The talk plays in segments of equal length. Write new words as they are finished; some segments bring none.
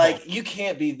like you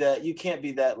can't be that. You can't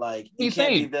be that like. You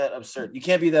can't be that absurd. You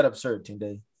can't be that absurd,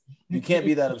 Tunde. You can't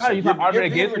be that absurd. You're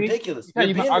being ridiculous.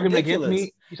 You're being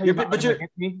ridiculous.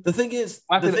 The thing is,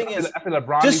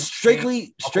 just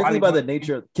strictly by the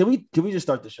nature. Can we just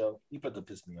start the show? You put the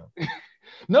piss me off.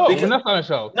 No, we're not starting the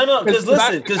show. No, because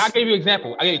listen. I gave you an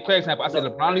example. I gave you a clear example. I said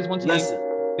LeBron leads one team. Listen.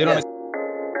 They don't.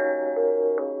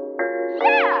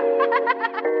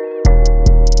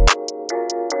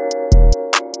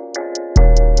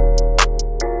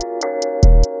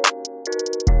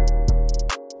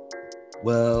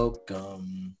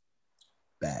 Welcome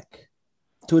back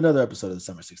to another episode of the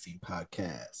Summer 16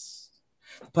 podcast.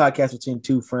 The podcast between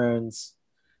two friends,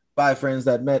 by friends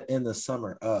that met in the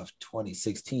summer of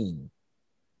 2016.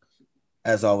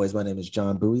 As always, my name is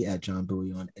John Bowie at John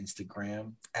Bowie on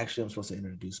Instagram. Actually, I'm supposed to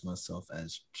introduce myself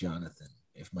as Jonathan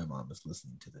if my mom is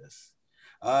listening to this.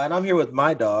 And I'm here with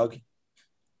my dog,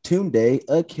 Tunde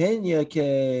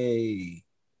Akenyake.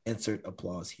 Insert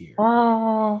applause here.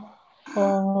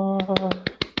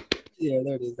 Yeah,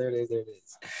 there it is.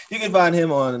 You can find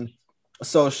him on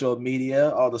social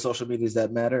media, all the social medias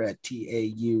that matter at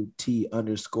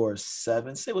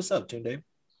TAUT_7. Say what's up, Tunde.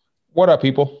 What up,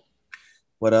 people?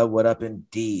 What up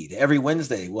indeed. Every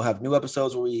Wednesday, we'll have new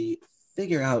episodes where we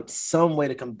figure out some way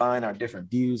to combine our different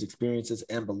views, experiences,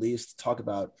 and beliefs to talk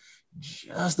about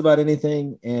just about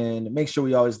anything and make sure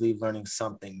we always leave learning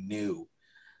something new.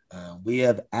 We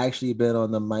have actually been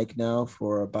on the mic now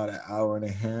for about an hour and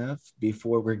a half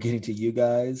before we're getting to you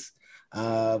guys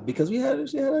because we had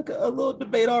a little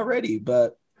debate already.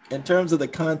 But in terms of the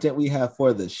content we have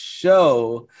for the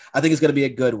show, I think it's going to be a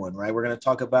good one, right? We're going to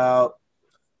talk about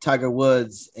Tiger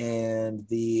Woods and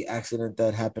the accident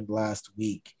that happened last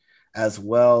week, as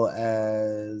well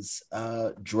as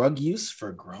drug use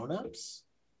for grownups.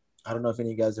 I don't know if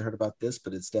any of you guys have heard about this,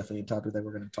 but it's definitely a topic that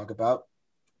we're going to talk about.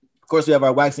 Of course, we have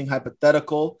our waxing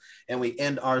hypothetical, and we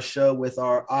end our show with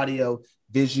our audio,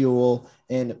 visual,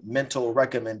 and mental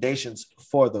recommendations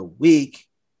for the week.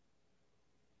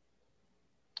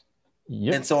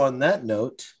 Yep. And so on that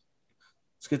note,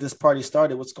 let's get this party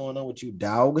started. What's going on with you,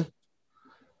 dog?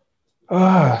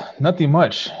 Nothing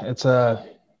much. It's a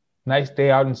nice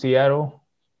day out in Seattle.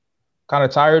 Kind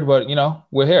of tired, but,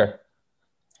 we're here.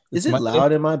 Is it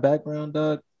loud in my background,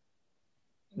 dog?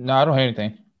 No, I don't hear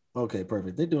anything. Okay,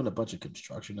 perfect. They're doing a bunch of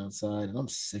construction outside, and I'm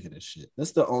sick of this shit.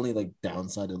 That's the only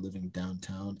downside of living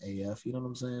downtown AF. You know what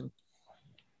I'm saying?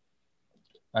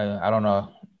 I don't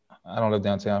know. I don't live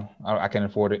downtown. I can't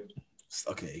afford it.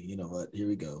 Okay, you know what? Here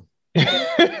we go.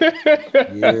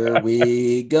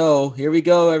 Here we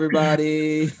go,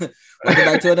 everybody. Welcome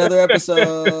back to another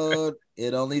episode.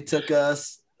 It only took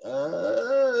us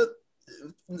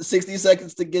 60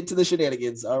 seconds to get to the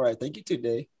shenanigans. All right, thank you,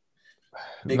 Tunde.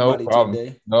 No problem.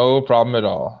 Tunde. No problem at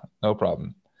all. No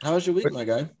problem. How was your week, my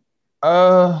guy?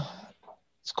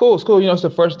 It's cool. It's cool. It's the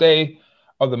first day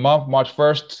of the month, March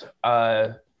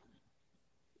 1st.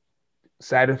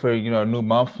 Excited for new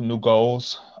month, new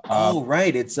goals.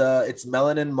 Right. It's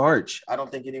Melanin March. I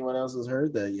don't think anyone else has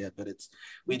heard that yet, but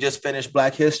we just finished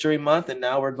Black History Month, and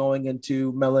now we're going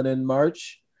into Melanin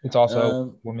March. It's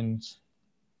also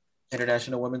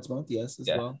International Women's Month, yes, as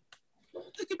well.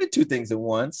 It could be two things at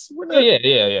once. We're not,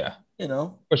 yeah.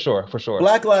 For sure.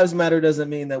 Black Lives Matter doesn't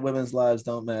mean that women's lives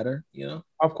don't matter,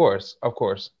 Of course.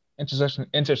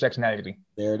 Intersectionality.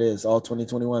 There it is. All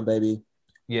 2021, baby.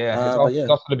 Yeah. It's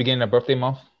also the beginning of birthday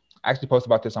month. I actually posted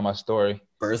about this on my story.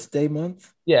 Birthday month?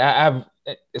 Yeah,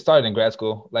 it started in grad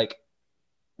school. Like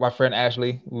my friend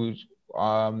Ashley, who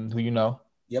you know,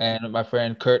 and my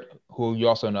friend Kurt, who you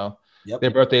also know. Yep.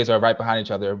 Their birthdays are right behind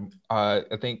each other. I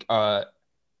think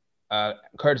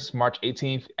Kurt's March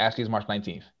 18th, Ashley's March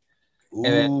 19th. Ooh.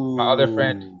 And then my other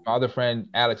friend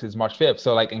Alex is March 5th.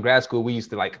 So in grad school, we used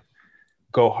to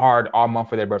go hard all month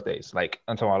for their birthdays.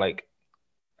 Until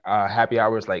happy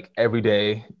hours every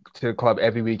day, to the club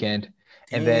every weekend.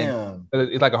 And then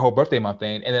it's a whole birthday month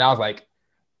thing. And then I was like,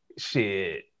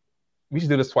 shit, we should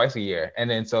do this twice a year. And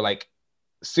then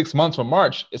 6 months from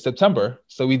March is September.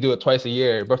 So we do it twice a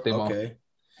year, birthday month. Okay.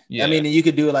 Yeah. I mean, you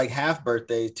could do it half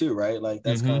birthdays too, right?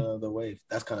 That's kind of the wave.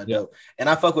 That's kind of dope. And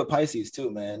I fuck with Pisces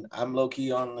too, man. I'm low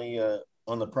key on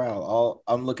the prowl.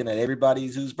 I'm looking at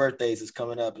everybody's whose birthdays is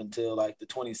coming up until the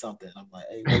 20 something. I'm like,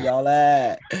 hey, where y'all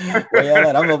at?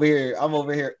 I'm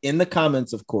over here in the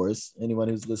comments, of course. Anyone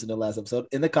who's listened to the last episode,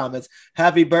 in the comments,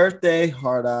 happy birthday,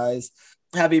 heart eyes.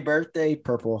 Happy birthday,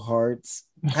 purple hearts.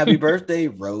 Happy birthday,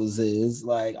 roses,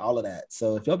 all of that.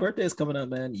 So if your birthday is coming up,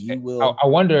 man, you will. I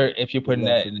wonder if you're putting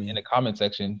that in the comment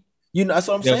section. That's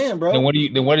what I'm saying, bro.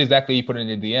 Then what exactly you put in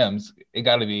the DMs? It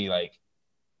got to be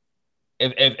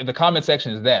if the comment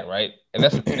section is that, right? And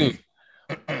that's a two.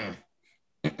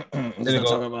 Let's not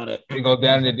talk about it. It goes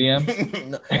down in the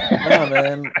DMs. No,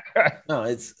 man. No,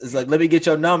 it's like, let me get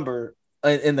your number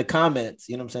in the comments.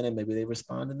 You know what I'm saying? And maybe they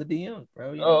respond in the DM,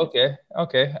 bro. You know?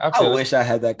 Okay. I wish I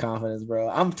had that confidence, bro.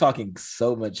 I'm talking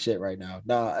so much shit right now.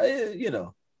 Nah, you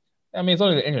know. I mean, it's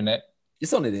only the internet.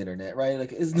 It's only the internet, right?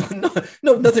 Like, it's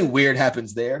nothing weird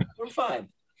happens there. We're fine.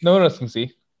 No one else can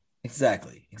see.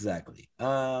 Exactly.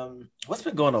 What's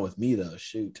been going on with me though?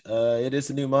 Shoot. It is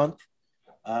a new month.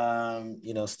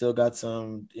 Still got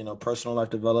some, personal life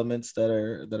developments that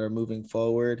are moving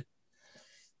forward.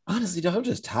 Honestly, I'm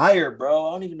just tired, bro.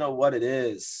 I don't even know what it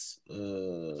is.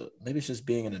 Maybe it's just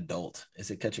being an adult.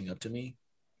 Is it catching up to me?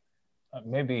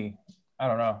 Maybe. I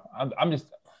don't know.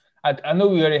 I know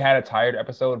we already had a tired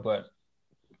episode, but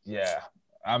yeah,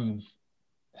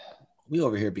 we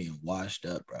over here being washed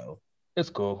up, bro. It's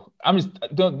cool. I'm just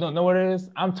don't know what it is.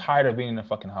 I'm tired of being in the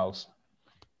fucking house.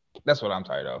 That's what I'm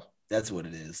tired of. That's what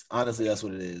it is. Honestly, that's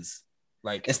what it is.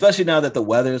 Like, especially now that the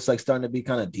weather is like starting to be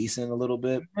kind of decent a little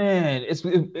bit. Man, it's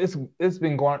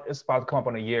been going. It's about to come up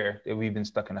on a year that we've been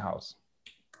stuck in the house.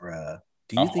 Bruh,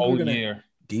 do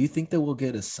you think that we'll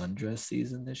get a sundress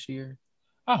season this year?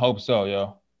 I hope so,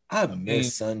 yo. I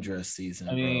miss sundress season.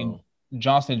 I mean, bro.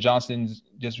 Johnson & Johnson's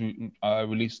just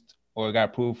released or got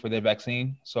approved for their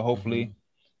vaccine, so hopefully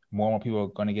more and more people are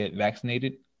going to get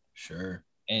vaccinated. Sure.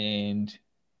 And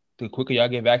the quicker y'all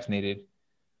get vaccinated,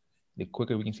 the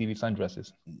quicker we can see these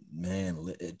sundresses.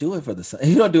 Man, do it for the sun.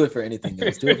 You don't do it for anything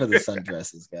else. Do it for the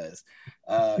sundresses, guys.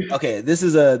 Okay, this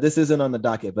isn't on the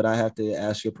docket, but I have to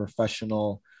ask your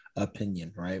professional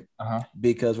opinion, right?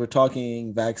 Because we're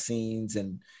talking vaccines,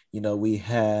 and we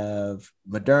have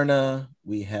Moderna,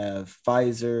 we have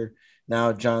Pfizer,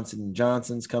 now Johnson &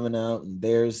 Johnson's coming out, and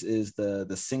theirs is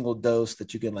the single dose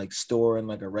that you can like store in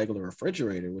like a regular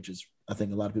refrigerator, which is, I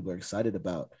think, a lot of people are excited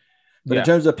about. But in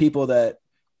terms of people that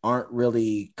aren't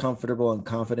really comfortable and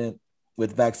confident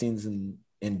with vaccines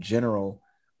in general,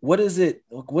 what does it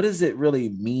really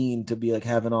mean to be like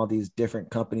having all these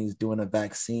different companies doing a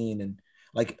vaccine? And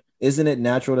like, isn't it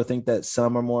natural to think that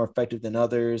some are more effective than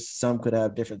others? Some could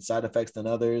have different side effects than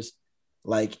others.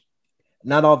 Like,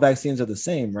 not all vaccines are the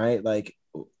same, right? Like,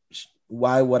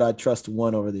 why would I trust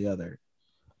one over the other?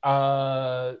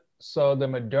 So the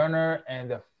Moderna and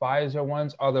the Pfizer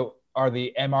ones are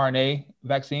the mRNA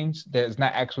vaccines. That's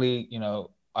not actually,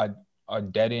 a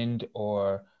deadened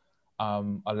or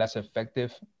a less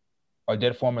effective or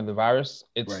dead form of the virus.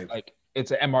 It's right. Like, it's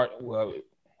an mRNA. Well,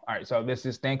 all right. So there's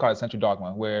this thing called essential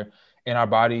dogma, where in our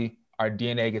body, our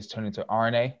DNA gets turned into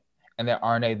RNA, and that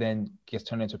RNA then gets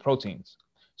turned into proteins.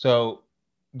 So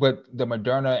what the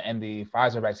Moderna and the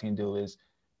Pfizer vaccine do is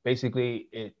basically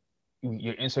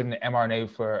you're inserting the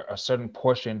mRNA for a certain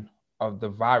portion of the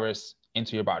virus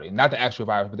into your body, not the actual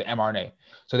virus, but the mRNA.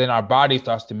 So then our body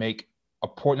starts to make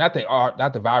not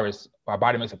the virus, our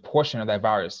body makes a portion of that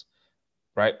virus,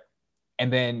 right?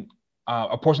 And then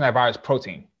a portion of that virus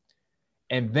protein.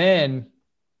 And then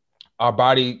our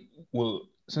body will,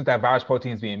 since that virus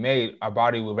protein is being made, our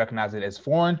body will recognize it as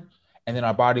foreign, and then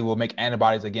our body will make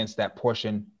antibodies against that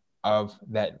portion of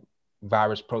that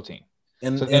virus protein.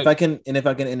 And so if I can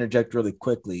interject really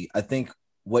quickly, I think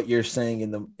what you're saying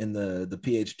in the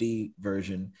PhD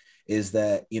version is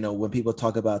that, when people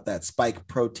talk about that spike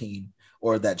protein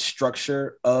or that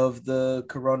structure of the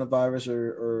coronavirus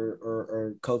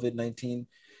or COVID-19,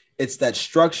 it's that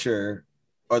structure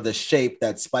or the shape,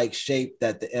 that spike shape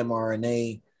that the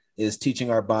mRNA is teaching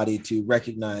our body to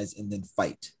recognize and then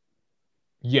fight.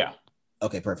 Yeah.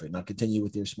 Okay, perfect. Now continue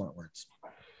with your smart words.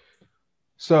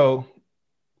 So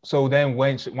then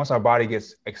once our body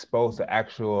gets exposed to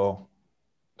actual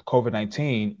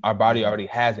COVID-19, our body already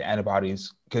has the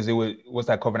antibodies, because once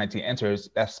that COVID-19 enters,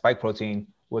 that spike protein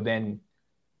will then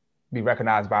be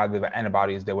recognized by the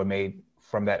antibodies that were made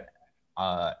from that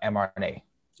mRNA.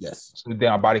 Yes. So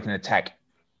then our body can attack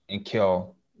and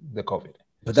kill the COVID.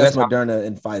 But that's Moderna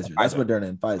and Pfizer. That's Moderna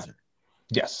and Pfizer.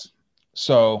 Yes.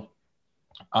 So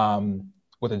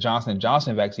what the Johnson &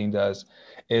 Johnson vaccine does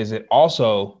is it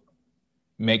also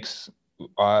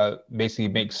basically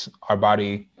makes our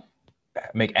body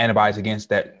make antibodies against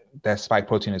that spike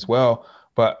protein as well.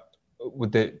 But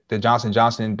with the Johnson &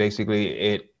 Johnson,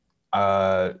 basically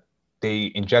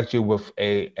they inject you with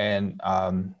an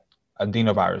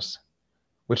adenovirus,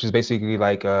 which is basically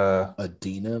like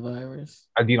adenovirus,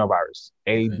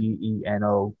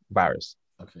 ADENO virus.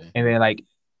 Okay. And then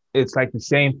it's like the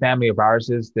same family of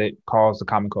viruses that cause the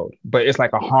common cold, but it's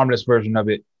like a harmless version of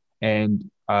it.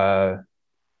 And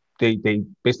they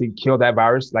basically kill that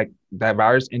virus,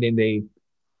 and then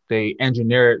they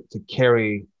engineer it to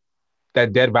carry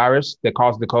that dead virus that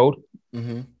caused the cold,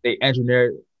 Mm-hmm. They engineer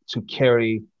it to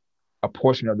carry a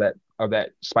portion of that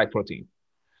spike protein.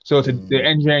 So they're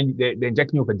engineering, they're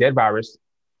injecting you with a dead virus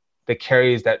that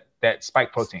carries that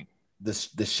spike protein.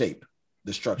 The shape,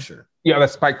 the structure. Yeah, that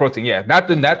spike protein. Yeah, not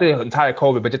the entire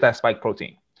COVID, but just that spike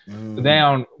protein. So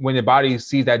now, when the body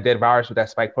sees that dead virus with that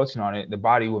spike protein on it, the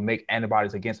body will make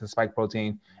antibodies against the spike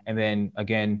protein, and then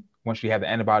again, once you have the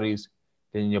antibodies,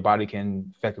 then your body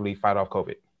can effectively fight off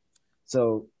COVID.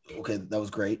 So, okay, that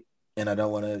was great, and I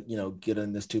don't want to get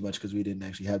in this too much because we didn't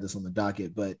actually have this on the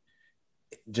docket, but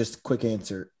just quick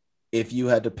answer: if you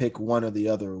had to pick one or the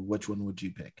other, which one would you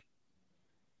pick?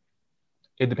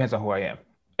 It depends on who I am.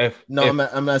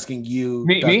 I'm asking you,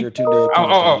 me? Dr. Tunde.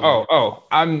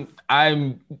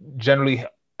 I'm generally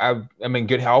I'm in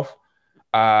good health.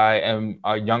 I am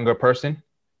a younger person.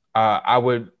 I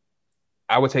would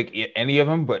take any of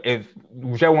them, but if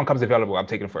whichever one comes available, I'm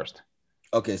taking it first.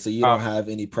 Okay, so you don't have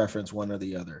any preference one or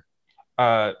the other.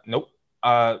 Nope.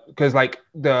 Because like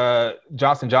the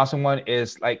Johnson & Johnson one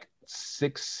is like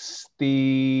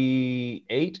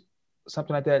 68,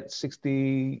 something like that,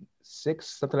 66,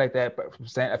 something like that,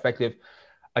 percent effective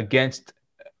against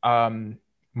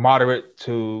moderate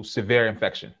to severe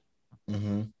infection.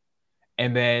 Mm-hmm.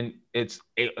 And then I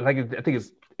think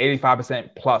it's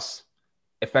 85% plus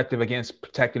effective against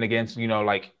protecting against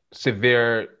like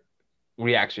severe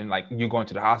reaction, like you going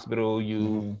to the hospital,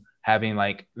 you having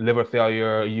like liver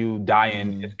failure, you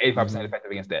dying. It's 85%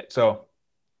 effective against that. So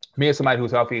me as somebody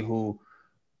who's healthy, who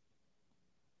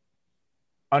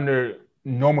under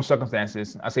normal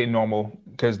circumstances, I say normal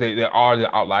because there are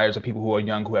the outliers of people who are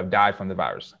young who have died from the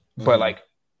virus, but like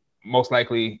most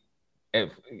likely,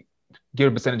 if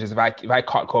given percentages, if I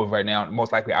caught COVID right now,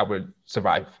 most likely I would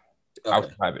survive. Okay. I would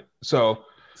survive it. So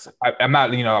I'm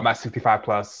not, I'm not 65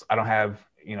 plus. I don't have,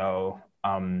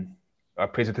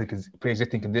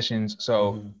 pre-existing conditions.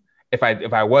 So if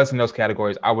I was in those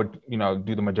categories, I would,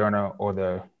 do the Moderna or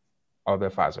the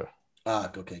Pfizer.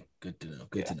 Okay. Good to know.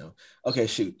 Good to know. Okay,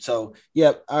 shoot. So,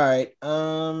 yep. All right.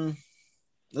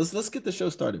 Let's get the show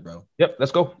started, bro. Yep.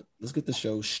 Let's go. Let's get the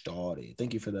show started.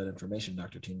 Thank you for that information,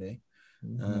 Dr. Tunde.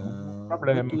 What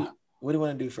do you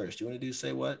want to do first? Do you want to do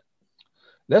say what?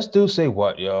 Let's do say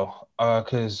what, yo.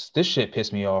 Cause this shit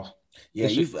pissed me off. Yeah,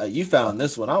 you found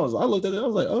this one. I looked at it. I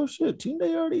was like, oh shit,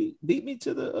 Tunde already beat me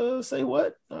to the say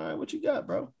what? All right, what you got,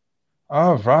 bro?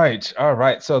 All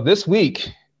right. So this week,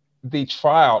 the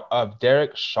trial of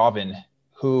Derek Chauvin,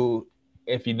 who,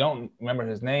 if you don't remember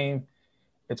his name,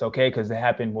 it's okay because it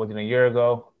happened more than a year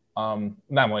ago.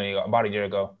 Not more than a year ago, about a year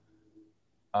ago.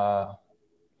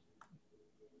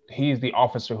 He's the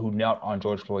officer who knelt on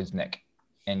George Floyd's neck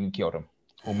and killed him,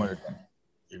 who murdered him.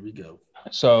 Here we go.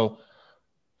 So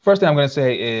first thing I'm going to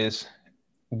say is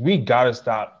we got to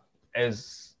stop,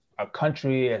 as a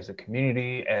country, as a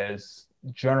community, as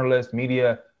journalists,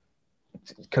 media,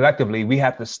 collectively, we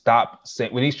have to stop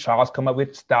saying, when these trials come up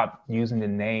with, stop using the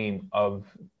name of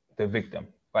the victim.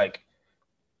 Like,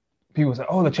 people say,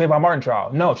 oh, the Trayvon Martin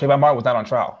trial. No, Trayvon Martin was not on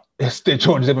trial. It's the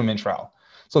George Zimmerman trial.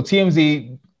 So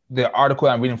TMZ, the article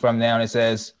I'm reading from now, and it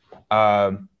says,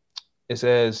 the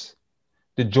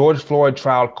George Floyd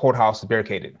trial courthouse is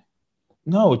barricaded.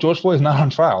 No, George Floyd is not on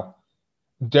trial.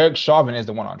 Derek Chauvin is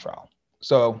the one on trial.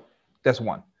 So that's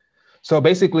one. So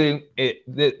basically,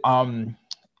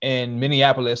 in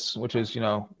Minneapolis, which is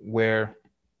where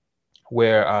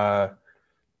the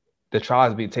trial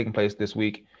is being taking place this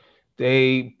week,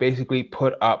 they basically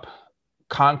put up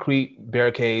concrete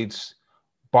barricades,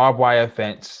 barbed wire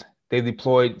fence. They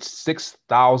deployed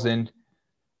 6,000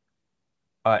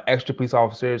 extra police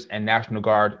officers and National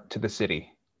Guard to the city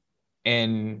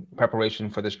in preparation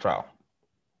for this trial.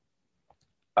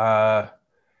 That's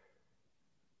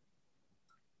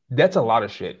a lot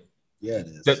of shit. Yeah, it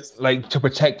is. That's, like, to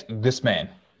protect this man.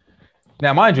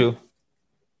 Now, mind you,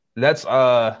 let's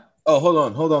Oh,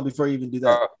 hold on before you even do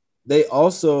that. They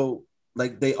also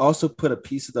put a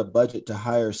piece of the budget to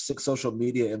hire 6 social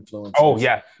media influencers. Oh,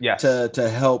 yeah. To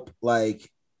help like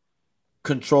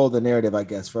control the narrative, I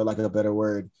guess, for like a better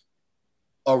word,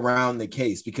 around the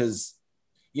case, because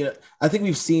I think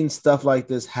we've seen stuff like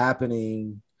this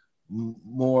happening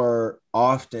more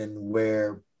often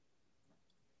where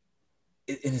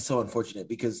and it's so unfortunate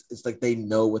because it's like they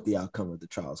know what the outcome of the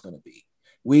trial is going to be.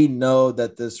 We know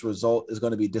that this result is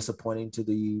going to be disappointing to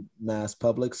the mass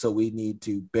public, so we need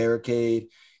to barricade,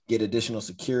 get additional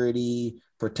security,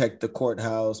 protect the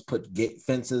courthouse, put gate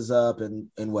fences up and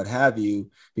what have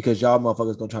you, because y'all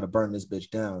motherfuckers going to try to burn this bitch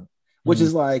down, which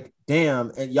is like,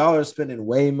 damn, and y'all are spending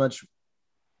way much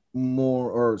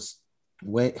more or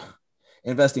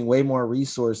investing way more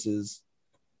resources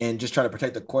and just trying to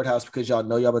protect the courthouse because y'all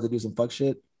know y'all about to do some fuck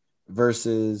shit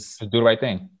versus do the right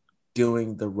thing.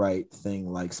 Doing the right thing,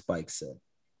 like Spike said.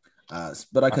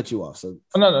 But I cut you off. So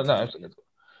No.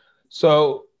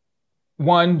 So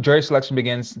one, jury selection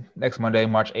begins next Monday,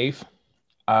 March 8th.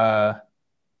 And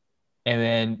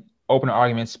then open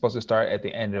arguments supposed to start at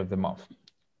the end of the month.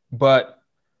 But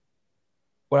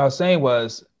what I was saying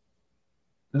was,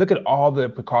 look at all the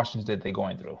precautions that they're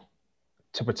going through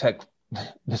to protect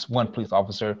this one police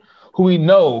officer who we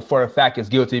know for a fact is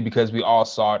guilty because we all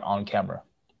saw it on camera.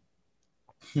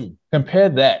 Compare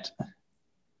that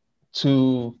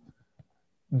to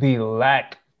the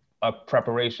lack of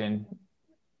preparation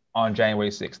on January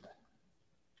 6th.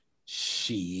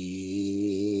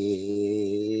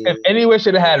 If anyone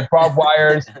should have had barbed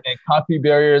wires and concrete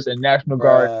barriers and National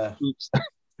Guard troops,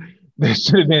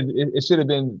 it should have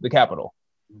been the Capitol.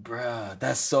 Bruh,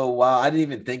 that's so wild. I didn't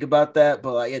even think about that,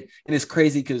 but like, and it's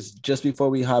crazy because just before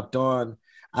we hopped on,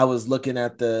 I was looking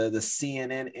at the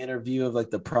CNN interview of like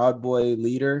the Proud Boy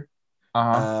leader.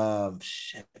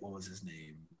 Shit, what was his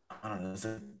name? I don't know.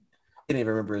 I didn't even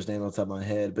remember his name off the top of my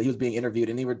head, but he was being interviewed,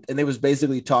 and they was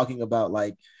basically talking about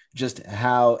like just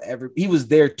how he was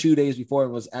there 2 days before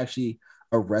and was actually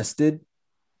arrested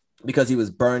because he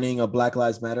was burning a Black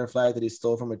Lives Matter flag that he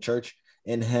stole from a church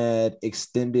and had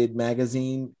extended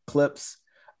magazine clips.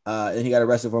 And he got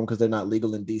arrested for them because they're not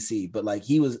legal in DC. But like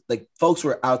he was like, folks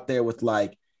were out there with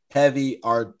like heavy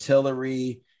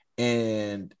artillery,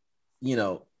 and you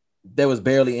know, there was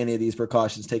barely any of these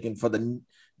precautions taken for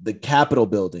the Capitol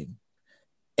building.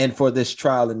 And for this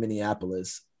trial in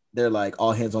Minneapolis, they're like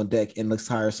all hands on deck and let's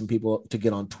hire some people to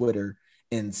get on Twitter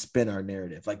and spin our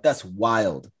narrative. Like that's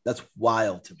wild. That's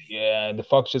wild to me. Yeah, the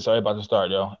fuck shit's already about to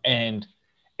start, yo. And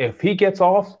if he gets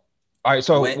off, all right.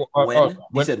 So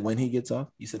you said when he gets off.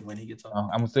 You said when he gets off.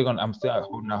 I'm still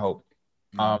holding out hope.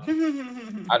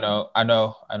 I know.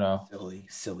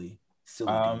 Silly.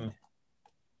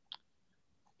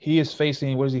 He is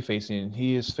facing. What is he facing?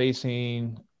 He is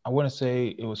facing. I want to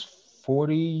say it was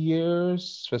 40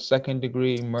 years for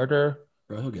second-degree murder.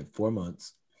 Bro, he'll get 4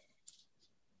 months.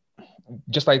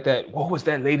 Just like that. What was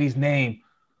that lady's name?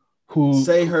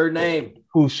 Say her name.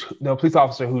 The police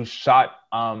officer who shot.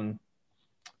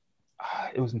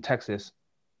 It was in Texas.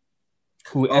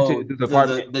 Who entered the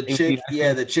apartment? The chick,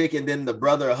 the chick, and then the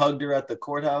brother hugged her at the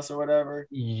courthouse or whatever.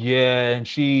 Yeah, and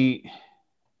she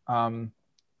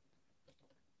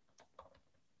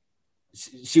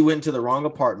went to the wrong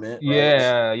apartment. Right?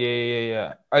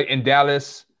 Yeah. In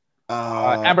Dallas.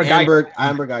 Amber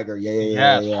Geiger.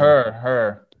 Yeah.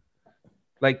 Her.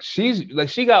 Like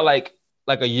she got like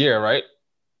a year, right?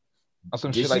 Or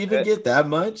some Did shit she like even that. get that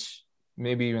much?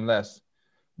 Maybe even less.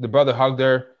 The brother hugged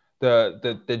her.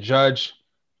 The judge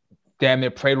damn near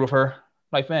prayed with her.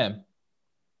 Like, fam,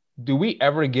 do we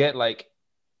ever get like,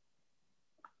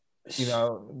 you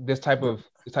know, this type of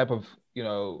you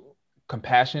know,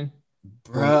 compassion?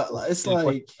 Bro, it's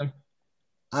like,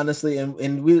 honestly,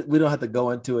 and we don't have to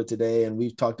go into it today, and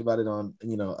we've talked about it on,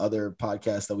 you know, other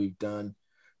podcasts that we've done,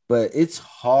 but it's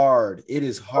hard. It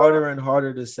is harder and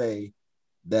harder to say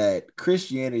that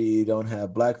Christianity don't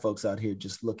have Black folks out here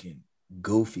just looking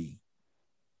goofy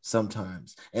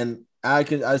sometimes. And I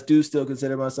do still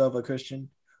consider myself a Christian,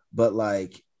 but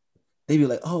like they be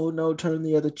like, oh no, turn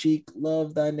the other cheek,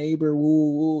 love thy neighbor,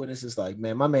 woo woo. And it's just like,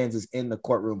 man, my man's is in the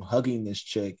courtroom hugging this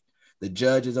chick. The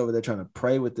judge is over there trying to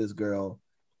pray with this girl,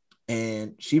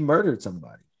 and she murdered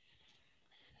somebody.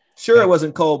 Sure, it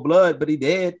wasn't cold blood, but he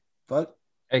did. Fuck,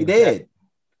 he did.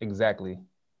 Exactly.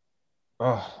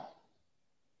 Oh,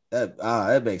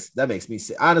 that makes me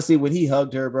sick. Honestly, when he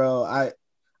hugged her, bro,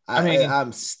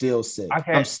 I'm still sick.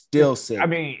 I'm still sick. I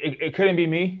mean, it couldn't be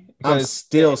me. I'm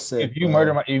still sick. If you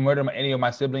murder any of my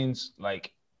siblings,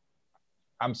 like,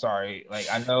 I'm sorry. Like,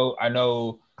 I know.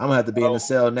 I'm gonna have to be in the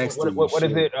cell next to you. What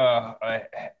is it?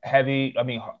 Heavy. I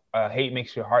mean, hate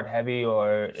makes your heart heavy,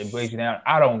 or it weighs you down.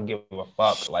 I don't give a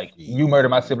fuck. Like, you murder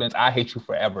my siblings, I hate you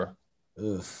forever.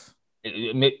 Ugh.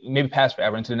 Maybe past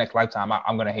forever into the next lifetime.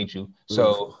 I'm gonna hate you.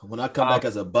 So when I come back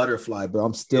as a butterfly, bro,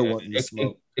 I'm still wanting to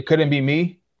smoke. It couldn't be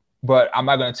me, but I'm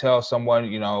not gonna tell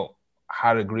someone, you know,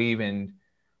 how to grieve and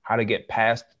how to get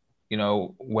past, you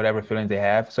know, whatever feelings they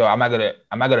have. So I'm not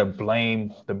gonna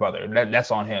blame the brother.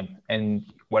 That's on him, and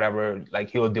whatever, like,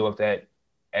 he'll deal with that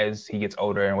as he gets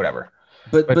older and whatever.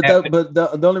 But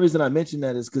the only reason I mention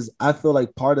that is because I feel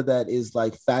like part of that is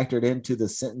like factored into the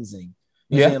sentencing.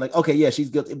 You're saying like, okay, yeah, she's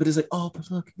guilty, but it's like, oh, but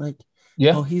look, like,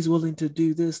 oh, he's willing to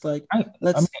do this. Like,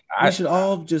 we should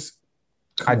all just.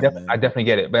 I definitely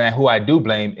get it, but who I do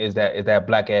blame is that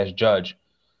black ass judge,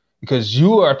 because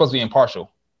you are supposed to be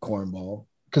impartial. Cornball.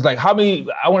 Because like, I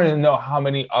wanted to know how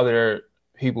many other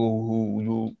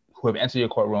people who have entered your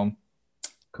courtroom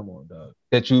Come on, dog.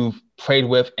 that you've prayed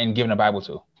with and given a Bible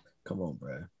to. Come on,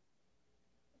 bro.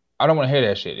 I don't want to hear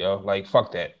that shit, yo. Like,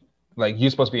 fuck that. Like, you're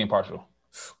supposed to be impartial.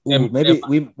 Ooh, maybe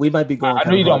we might be going. I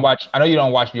know you don't watch. I know you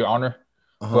don't watch Your Honor,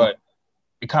 but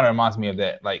it kind of reminds me of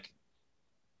that. Like,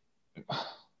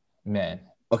 man.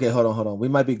 Okay, hold on. We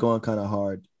might be going kind of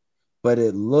hard, but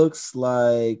it looks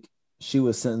like she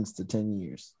was sentenced to 10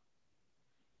 years.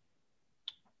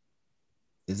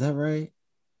 Is that right?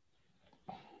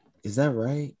 We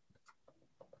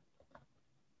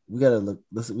gotta look.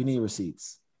 Listen, we need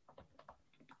receipts.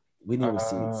 10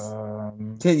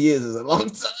 years is a long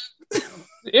time.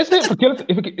 Is it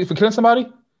for killing somebody?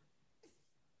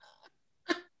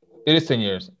 It is 10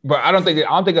 years, but I don't think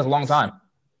it's a long time.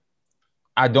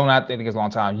 I do not think it's a long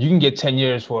time. You can get 10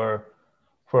 years for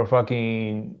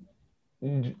fucking,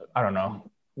 I don't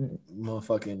know,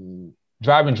 motherfucking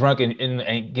driving drunk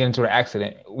and get into an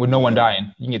accident with no one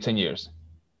dying. You can get 10 years.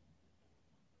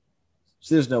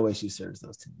 There's no way she serves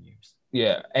those 10 years.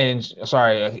 Yeah, and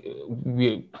sorry,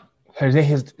 the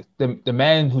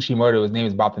man who she murdered, his name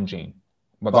is Botham Jean.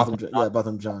 Botham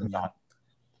John. Yeah.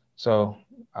 So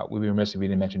we'd be remiss if we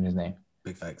didn't mention his name.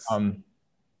 Big facts. How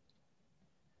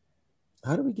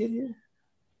did we get here?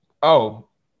 Oh,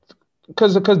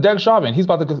 because Derek Chauvin, he's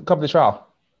about to come to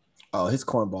trial. Oh, his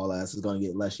cornball ass is going to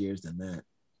get less years than that.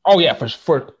 Oh yeah, for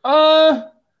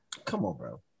come on,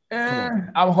 bro.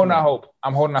 I'm holding out hope.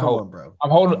 I'm holding out hope, bro. I'm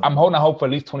holding out hope for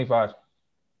at least 25.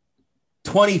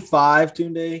 25,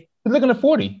 Tunde? He's looking at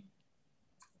 40.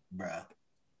 Bruh.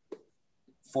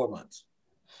 4 months.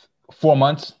 4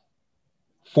 months?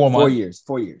 4 months? 4 years.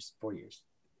 4 years. 4 years.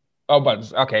 Oh,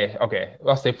 but okay.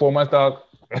 I'll say 4 months, dog.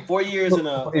 4 years in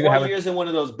 4 years in one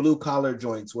of those blue collar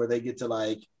joints where they get to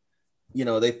they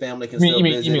family can still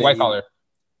visit. You mean white collar?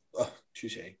 Oh,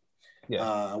 touche.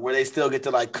 Yeah. Where they still get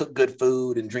to cook good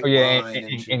food and drink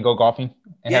wine and go golfing.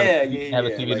 And have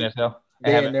a TV in their cell.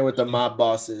 They're in there with the mob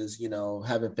bosses,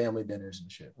 having family dinners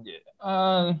and shit. Yeah.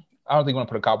 I don't think we want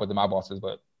to put a cop with the mob bosses,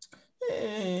 but.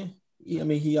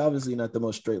 He obviously not the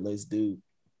most straight-laced dude.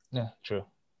 Yeah, true.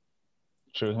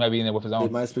 He might be in there with his own. He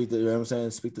might speak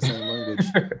speak the same language.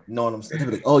 Know what I'm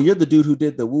saying? Like, oh, you're the dude who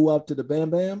did the woo up to the bam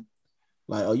bam?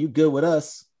 Like, oh, you good with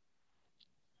us?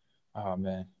 Oh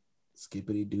man.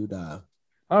 Skippity doo dah.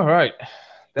 All right.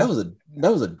 That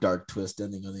was a dark twist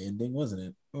ending on the ending, wasn't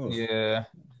it? Oh. Yeah.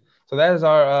 So that is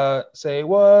our Say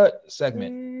What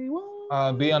segment.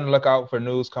 Be on the lookout for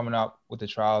news coming out with the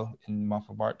trial in the month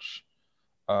of March.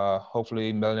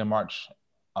 Hopefully, Millennium March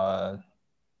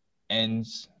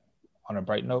ends on a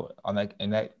bright note.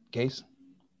 In that case.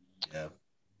 Yeah.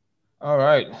 All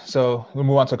right. So we'll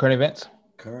move on to current events.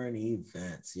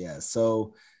 Yeah.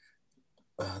 So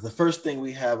the first thing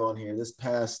we have on here this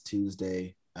past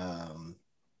Tuesday,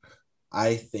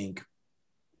 I think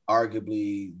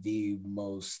arguably the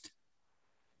most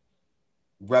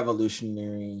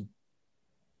revolutionary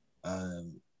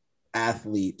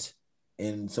athlete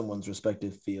in someone's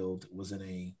respective field was in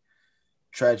a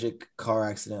tragic car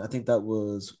accident. I think that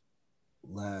was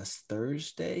last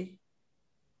Thursday.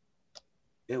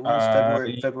 It was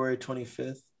February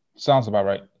 25th. Sounds about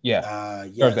right. Yeah.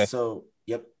 Thursday. So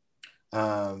yep.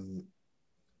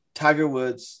 Tiger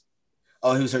Woods.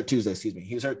 Oh, he was hurt Tuesday. Excuse me.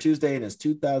 He was hurt Tuesday in his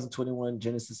 2021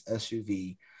 Genesis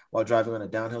SUV while driving on a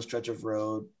downhill stretch of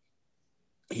road.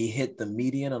 He hit the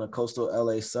median on a coastal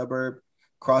LA suburb,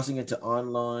 crossing into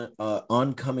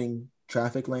oncoming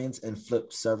traffic lanes and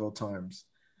flipped several times.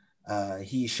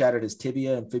 He shattered his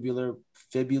tibia and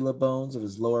fibula bones of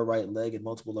his lower right leg in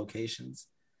multiple locations.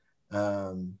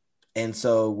 And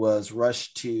so was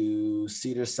rushed to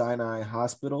Cedars-Sinai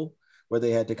Hospital, where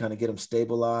they had to kind of get him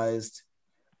stabilized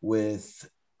with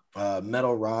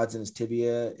metal rods in his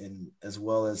tibia, and as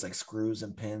well as screws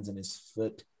and pins in his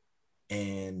foot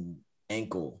and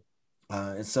ankle.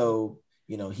 And so,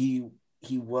 he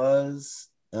was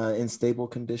in stable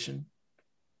condition.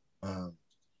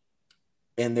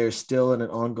 And there's still an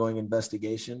ongoing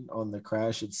investigation on the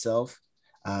crash itself.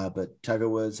 But Tiger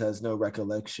Woods has no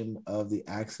recollection of the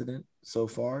accident so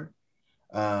far.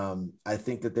 I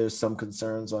think that there's some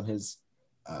concerns on his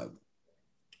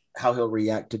how he'll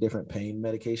react to different pain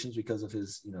medications because of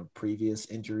his previous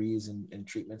injuries and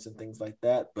treatments and things like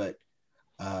that. But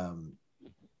I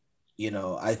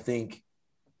think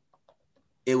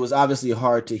it was obviously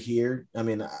hard to hear. I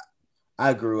mean,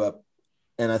 I grew up,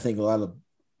 and I think a lot of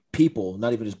people,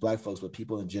 not even just Black folks, but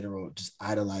people in general, just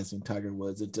idolizing Tiger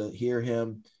Woods, and to hear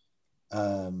him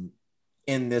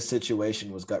in this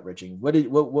situation was gut wrenching. Where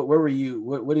were you?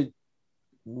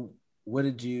 What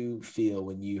did you feel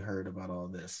when you heard about all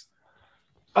this?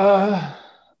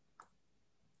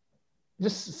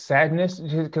 Just sadness,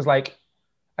 because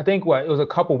I think it was a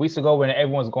couple weeks ago when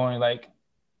everyone's going like,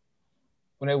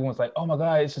 when everyone's like, "Oh my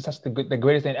God, it's just such the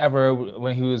greatest thing ever."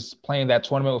 When he was playing that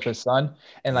tournament with his son,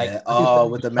 and like, Yeah. I think his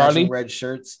name With was the matching Charlie. red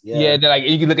shirts. Yeah, Yeah. then like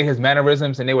you can look at his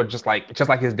mannerisms, and they were just like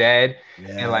his dad,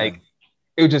 and Yeah. like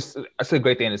it was just it's a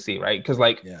great thing to see, right? Because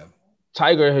like Yeah.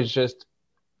 Tiger has just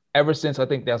ever since I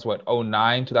think that's what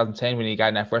 09, 2010 when he got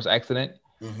in that first accident,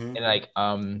 Mm-hmm. and like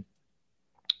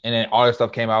and then all this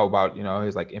stuff came out about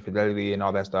his like infidelity and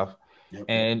all that stuff, Yep.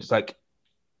 and it's like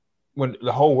when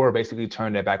the whole world basically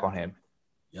turned their back on him,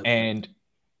 Yep. and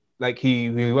like he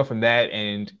went from that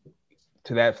and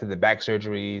to the back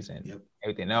surgeries and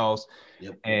everything else,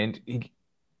 and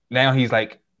now he's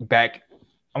like back.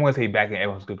 I'm gonna say back in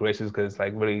everyone's good graces because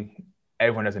like really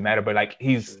everyone doesn't matter, but like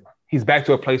he's back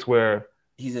to a place where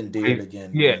he's endeared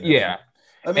again. Yeah.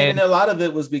 I mean, and a lot of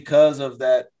it was because of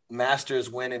that Masters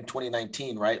win in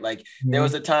 2019, right? Like there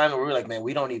was a time where we were like, man,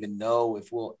 we don't even know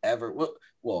if we'll ever.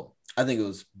 Well, I think it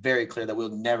was very clear that we'll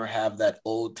never have that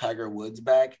old Tiger Woods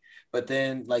back. But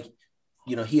then, like,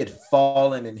 he had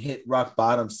fallen and hit rock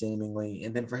bottom seemingly,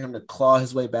 and then for him to claw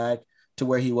his way back to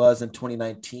where he was in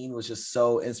 2019 was just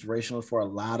so inspirational for a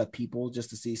lot of people, just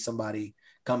to see somebody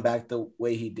come back the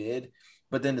way he did.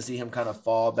 But then to see him kind of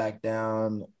fall back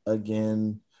down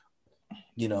again,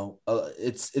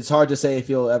 it's hard to say if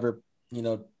he'll ever,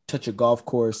 touch a golf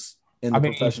course in the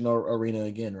professional arena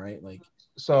again, right? Like,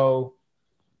 so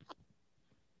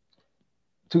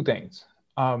two things.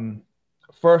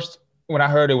 First, when I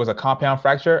heard it was a compound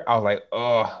fracture, I was like,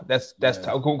 oh, that's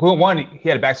one, he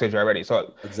had a back surgery already.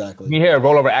 So exactly, when you hear a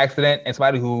rollover accident and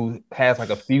somebody who has like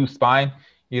a fused spine,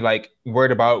 you're like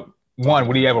worried about one,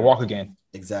 would he ever walk again?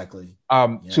 Exactly.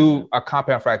 Two, a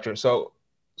compound fracture. So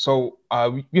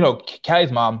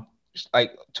Callie's mom,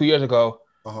 like 2 years ago,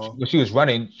 when she was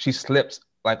running, she slipped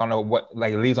like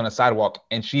leaves on the sidewalk,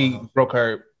 and she broke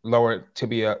her lower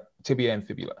tibia and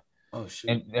fibula. Oh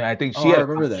shoot! And I think she had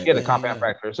a compound Yeah.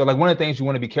 fracture. So like one of the things you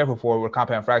want to be careful for with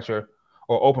compound fracture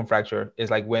or open fracture is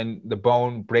like when the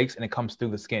bone breaks and it comes through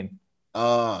the skin.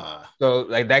 So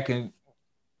like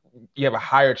you have a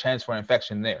higher chance for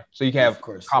infection there. So you can have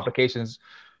complications.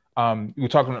 We were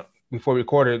talking before we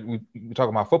recorded, we were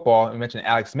talking about football, and we mentioned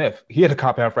Alex Smith. He had a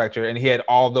compound fracture, and he had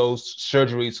all those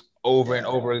surgeries over and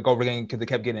over again because they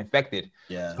kept getting infected.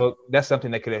 Yeah. So that's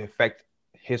something that could affect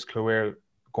his career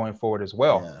going forward as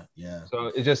well. Yeah.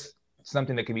 So it's just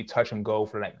something that can be touch and go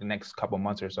for like the next couple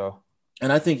months or so.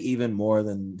 And I think even more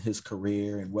than his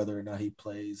career and whether or not he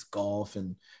plays golf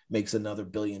and makes another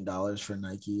 $1 billion for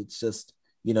Nike, it's just,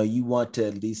 you want to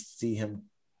at least see him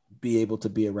be able to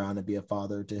be around and be a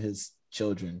father to his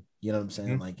children. You know what I'm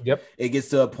saying? Like, it gets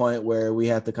to a point where we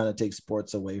have to kind of take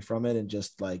sports away from it and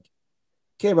just like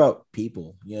care about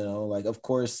people, like, of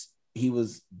course he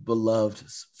was beloved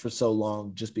for so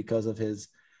long just because of his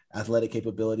athletic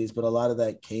capabilities, but a lot of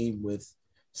that came with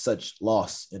such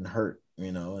loss and hurt,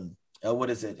 and what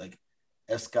is it? Like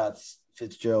F. Scott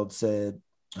Fitzgerald said,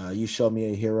 you show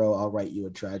me a hero, I'll write you a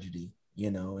tragedy,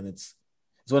 and it's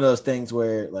one of those things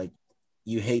where like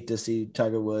you hate to see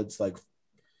Tiger Woods like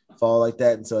fall like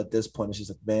that. And so at this point, it's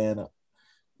just like, man,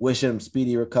 wish him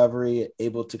speedy recovery,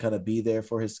 able to kind of be there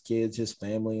for his kids, his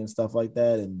family and stuff like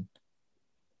that. And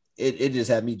it just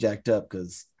had me jacked up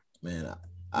because, man,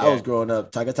 I was growing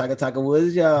up Tiger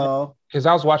Woods, y'all. Because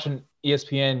I was watching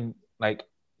ESPN like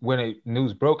when the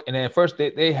news broke, and then at first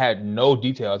they had no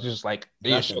details. It's just like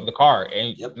they just showed the car,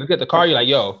 and look at the car, you're like,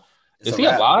 yo, is he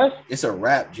alive? It's a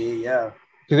wrap, G, yeah.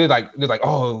 Because they're like,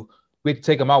 oh, we have to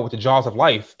take him out with the jaws of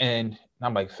life, and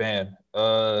I'm like, fam,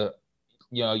 you're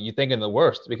thinking the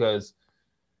worst because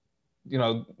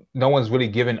no one's really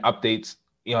giving updates,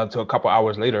 until a couple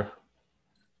hours later.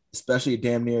 Especially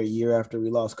damn near a year after we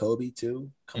lost Kobe too.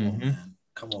 Come on,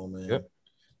 man. Yep.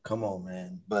 Come on,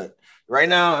 man. But right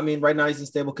now he's in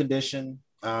stable condition.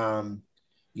 It's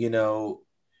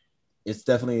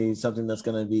definitely something that's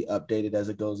going to be updated as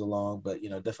it goes along. But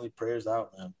definitely prayers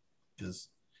out, man, because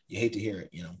you hate to hear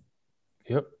it.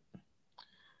 Yep.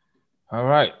 All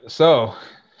right. So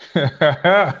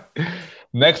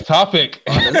next topic.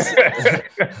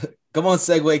 Come on,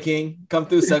 Segway King. Come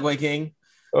through, Segway King.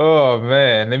 Oh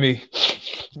man, let me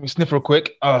sniff real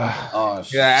quick. I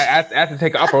have to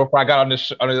take an upper before I got on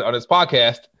this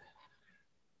podcast.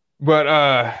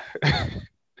 But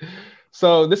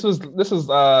so this was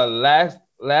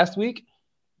last week.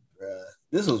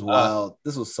 This was wild.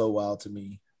 This was so wild to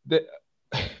me. This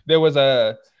was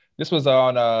on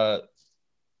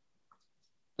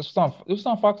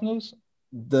Fox News.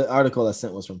 The article I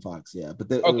sent was from Fox, yeah, but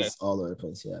it was all over the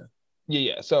place, yeah.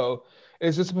 Yeah. So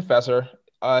it's just a professor.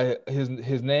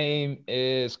 His name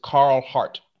is Carl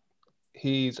Hart.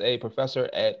 He's a professor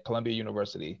at Columbia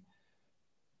University.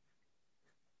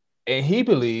 And he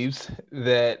believes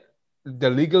that the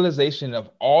legalization of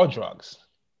all drugs,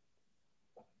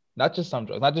 not just some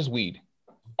drugs, not just weed,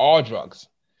 all drugs,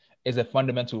 is a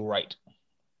fundamental right.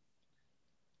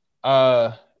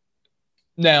 Now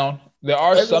there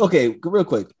are some. Okay, real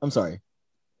quick. I'm sorry.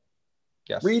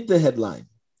 Yes. Read the headline.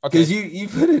 Okay. Because you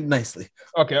put it nicely.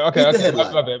 Okay. Read the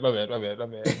headline. My bad.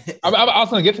 I was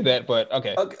gonna get to that, but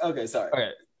okay. Okay. Sorry.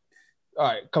 Okay. All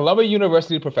right. Columbia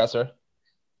University professor,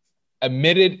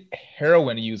 admitted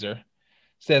heroin user,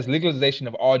 says legalization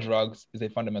of all drugs is a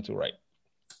fundamental right.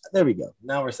 There we go.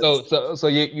 Now we're so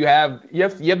you have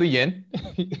the yin.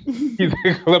 He's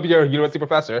a Columbia University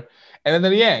professor, and then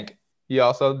the yang. He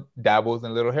also dabbles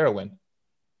in a little heroin,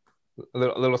 a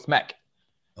little smack.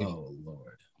 Oh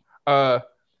Lord.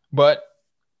 But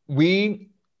we,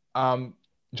 John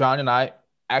and I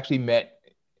actually met.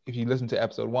 If you listen to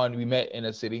episode 1, we met in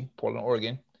a city, Portland,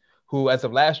 Oregon, who as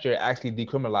of last year actually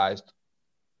decriminalized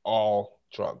all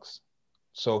drugs.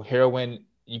 So heroin,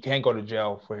 you can't go to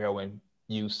jail for heroin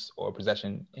use or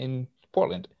possession in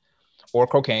Portland, or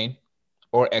cocaine,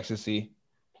 or ecstasy,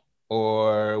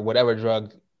 or whatever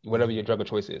your drug of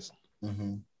choice is.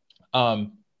 Mm-hmm.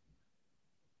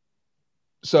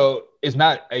 So it's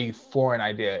not a foreign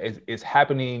idea. It's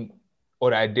happening,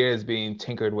 or the idea is being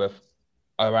tinkered with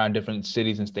around different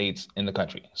cities and states in the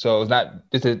country. So it's not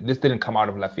this didn't come out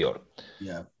of left field.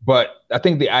 Yeah. But I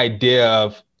think the idea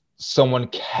of someone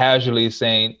casually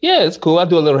saying, "Yeah, it's cool. I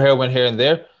do a little heroin here and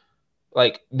there,"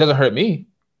 like, doesn't hurt me.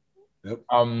 Yep.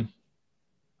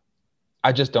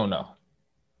 I just don't know.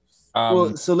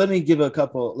 Well, so let me give a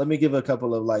couple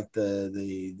of like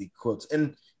the quotes,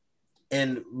 and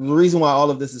the reason why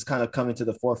all of this is kind of coming to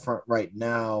the forefront right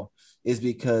now is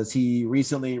because he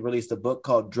recently released a book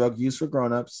called Drug Use for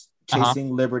Grownups,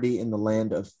 Chasing Liberty in the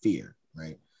Land of Fear,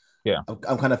 right? Yeah.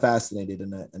 I'm kind of fascinated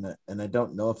in that, and I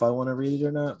don't know if I want to read it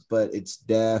or not, but it's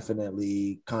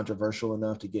definitely controversial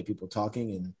enough to get people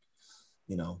talking. And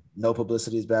no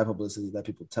publicity is bad publicity. Let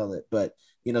people tell it. But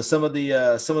some of the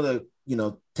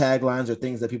taglines or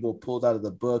things that people pulled out of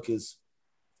the book is,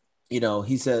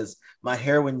 he says, my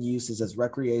heroin use is as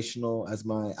recreational as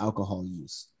my alcohol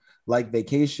use. Like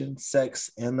vacation,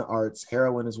 sex, and the arts,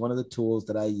 heroin is one of the tools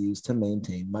that I use to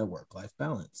maintain my work-life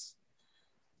balance.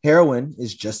 Heroin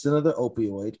is just another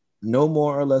opioid, no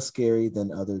more or less scary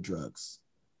than other drugs.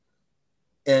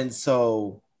 And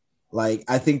so, like,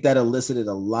 I think that elicited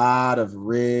a lot of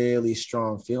really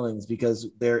strong feelings because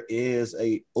there is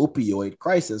a opioid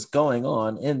crisis going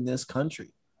on in this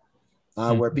country.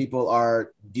 Where people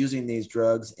are using these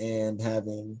drugs and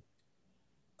having,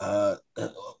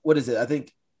 what is it? I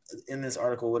think in this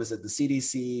article, what is it? The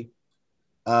CDC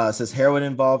says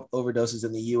heroin-involved overdoses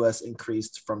in the U.S.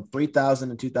 increased from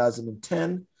 3,000 in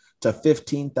 2010 to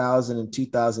 15,000 in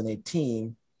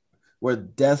 2018, where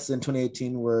deaths in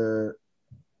 2018 were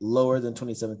lower than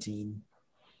 2017.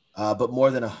 But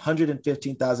more than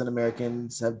 115,000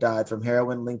 Americans have died from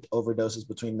heroin-linked overdoses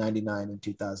between 1999 and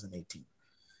 2018.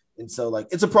 And so, like,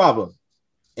 it's a problem,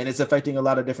 and it's affecting a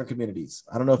lot of different communities.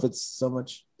 I don't know if it's so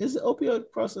much is the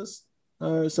opioid process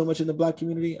so much in the Black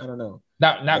community. I don't know.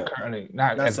 Not currently,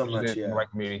 not so much in the White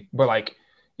community, but like,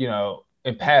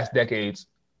 in past decades,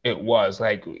 it was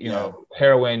like,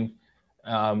 heroin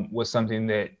was something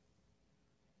that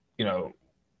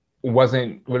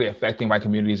wasn't really affecting White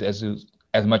communities as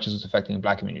much as it's affecting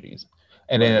Black communities.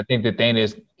 And then I think the thing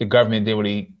is the government didn't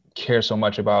really care so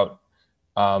much about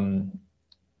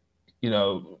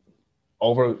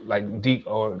over like deep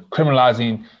or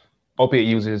criminalizing opiate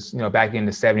users, back in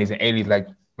the 70s and 80s,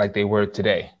 like they were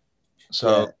today.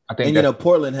 So I think, and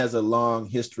Portland has a long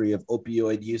history of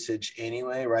opioid usage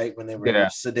anyway, right? When they were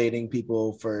sedating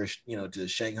people for, to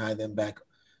Shanghai them but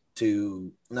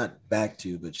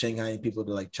Shanghai people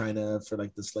to like China for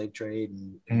like the slave trade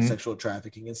and sexual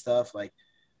trafficking and stuff. Like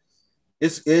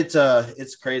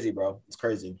it's crazy, bro. It's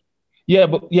crazy. Yeah,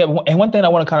 and one thing I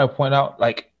want to kind of point out,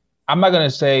 like, I'm not going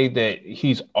to say that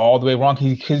he's all the way wrong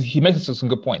because he makes some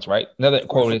good points, right? Another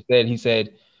quote he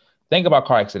said, think about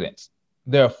car accidents.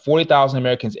 There are 40,000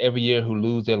 Americans every year who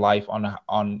lose their life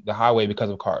on the highway because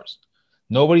of cars.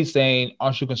 Nobody's saying,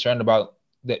 aren't you concerned about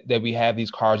that we have these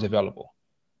cars available?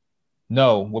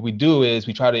 No, what we do is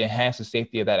we try to enhance the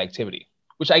safety of that activity,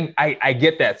 which I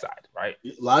get that side, right?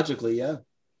 Logically, yeah.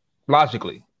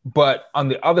 Logically. But on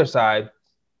the other side,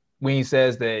 when he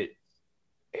says that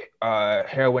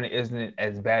heroin isn't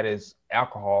as bad as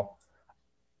alcohol,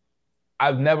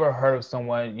 I've never heard of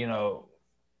someone,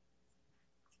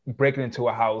 breaking into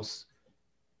a house,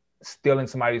 stealing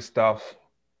somebody's stuff,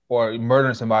 or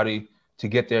murdering somebody to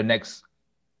get their next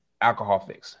alcohol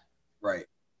fix. Right.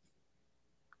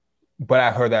 But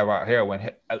I've heard that about heroin.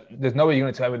 There's no way you're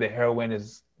gonna tell me that heroin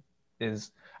is.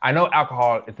 I know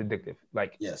alcohol is addictive.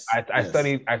 Like yes, I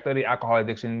studied alcohol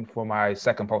addiction for my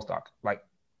second postdoc. Like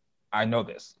I know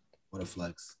this. What a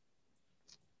flex.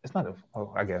 It's not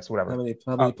I guess whatever. How many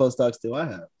postdocs do I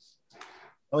have?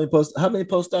 How many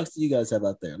postdocs do you guys have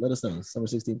out there? Let us know.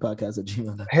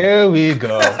 Summer16podcast@gmail.com. Here we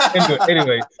go.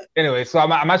 Anyway. So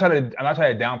I'm not trying to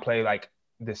downplay like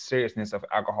the seriousness of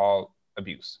alcohol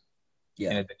abuse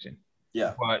and addiction.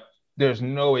 Yeah. But there's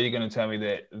no way you're gonna tell me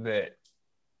that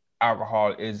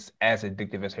alcohol is as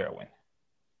addictive as heroin.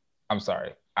 I'm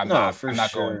sorry. I'm not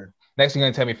going. Next thing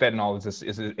you're gonna tell me fentanyl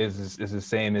is the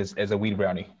same as a weed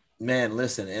brownie. Man,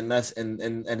 listen, and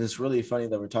it's really funny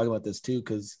that we're talking about this too,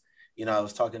 because I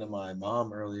was talking to my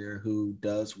mom earlier, who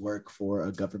does work for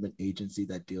a government agency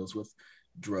that deals with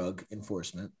drug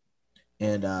enforcement,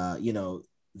 and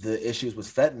the issues with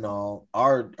fentanyl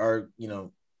are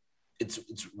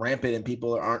it's rampant, and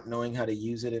people aren't knowing how to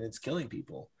use it, and it's killing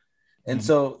people. And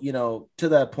so, to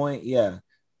that point,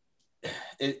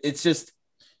 it's just,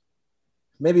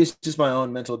 maybe it's just my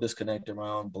own mental disconnect or my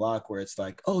own block, where it's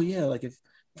like, oh yeah, like if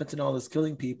fentanyl is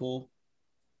killing people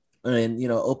and,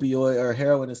 opioid or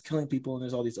heroin is killing people and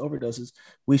there's all these overdoses,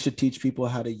 we should teach people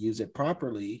how to use it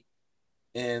properly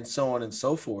and so on and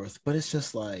so forth. But it's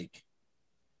just like,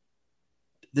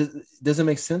 this doesn't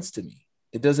make sense to me.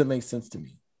 It doesn't make sense to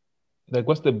me. Like,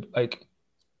 what's the, like,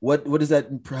 what is that?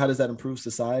 How does that improve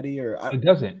society? It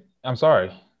doesn't. I'm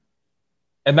sorry.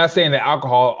 I'm not saying that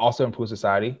alcohol also improves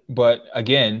society, but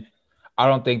again, I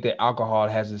don't think that alcohol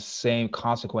has the same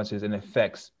consequences and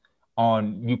effects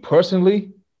on you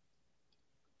personally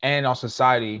and on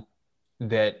society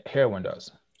that heroin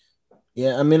does.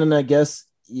 Yeah, I mean, and I guess,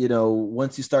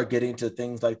 once you start getting to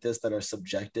things like this that are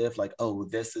subjective, like, oh,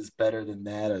 this is better than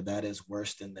that, or that is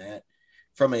worse than that,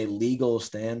 from a legal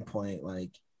standpoint,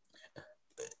 like,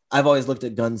 I've always looked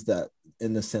at guns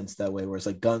in the sense that way, where it's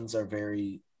like guns are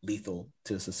very lethal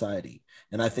to society.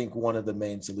 And I think one of the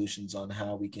main solutions on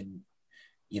how we can,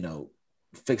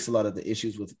 fix a lot of the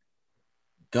issues with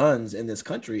guns in this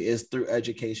country is through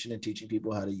education and teaching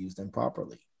people how to use them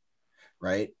properly.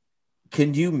 Right?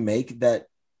 Can you make that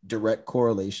direct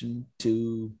correlation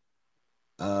to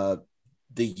the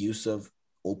use of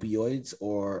opioids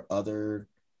or other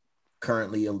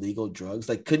currently illegal drugs?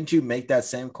 Like, couldn't you make that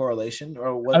same correlation?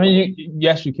 Or what? I mean,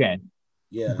 yes, you can.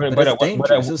 Yeah, but it's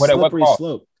dangerous. It's a slippery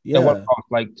slope. Yeah, at what cost,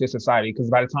 like, to society? Because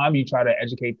by the time you try to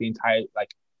educate the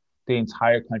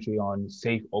entire country on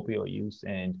safe opioid use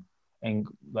and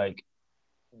like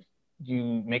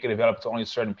you make it available to only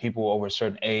certain people over a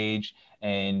certain age,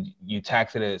 and you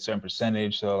tax it at a certain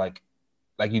percentage, so like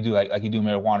you do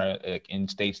marijuana, like, in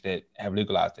states that have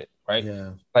legalized it, right?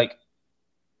 Yeah. Like,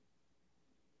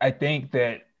 I think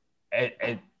that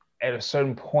at a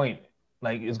certain point,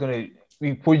 like, it's gonna,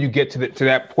 before you get to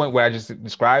that point where I just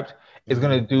described, it's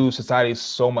gonna do society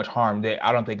so much harm that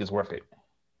I don't think it's worth it.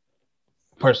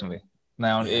 Personally,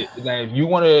 now, if you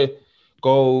want to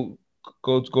go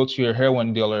to your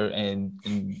heroin dealer and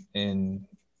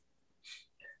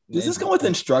does this come with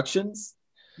instructions?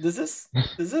 Is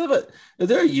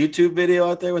there a YouTube video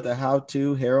out there with a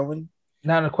how-to heroin?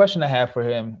 Now, the question I have for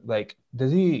him, like,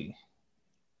 does he?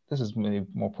 This is maybe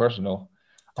more personal.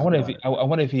 I wonder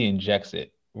if he injects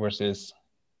it versus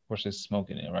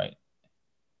smoking it, right?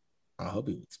 I hope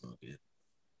he would smoke it.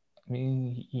 I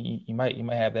mean, you might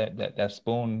have that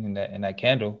spoon and that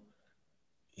candle.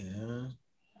 Yeah.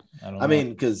 I mean,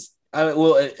 because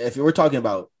if we're talking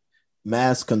about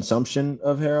mass consumption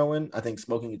of heroin, I think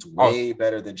smoking it's way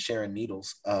better than sharing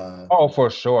needles. For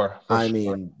sure.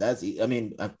 Mean,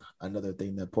 another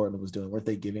thing that Portland was doing. Weren't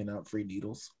they giving out free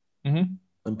needles? Mm-hmm.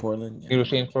 In Portland, needle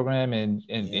exchange program and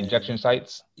injection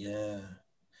sites. Yeah,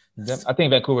 I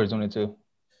think Vancouver is doing it too.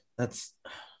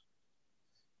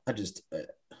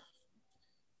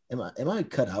 Am I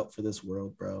cut out for this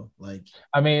world, bro? Like,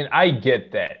 I mean, I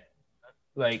get that.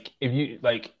 Like, if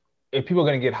people are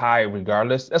gonna get high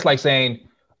regardless, that's like saying,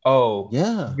 oh,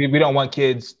 yeah, we don't want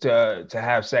kids to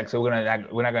have sex, so we're not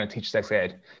gonna teach sex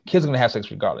ed. Kids are gonna have sex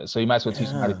regardless, so you might as well teach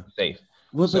them how to be safe.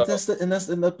 Well, but that's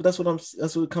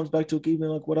what it comes back to. Even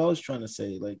like what I was trying to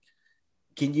say. Like,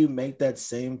 can you make that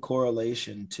same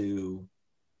correlation to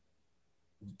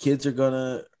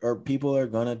people are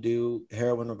gonna do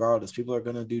heroin regardless? People are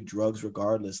gonna do drugs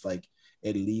regardless. Like,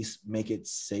 at least make it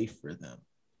safe for them.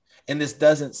 And this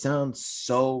doesn't sound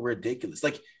so ridiculous.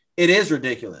 Like, it is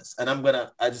ridiculous, and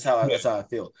that's how I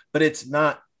feel. But it's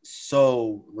not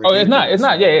so ridiculous. Oh, it's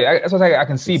not. Yeah. That's what I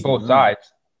can see both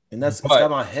sides. And it's got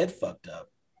my head fucked up.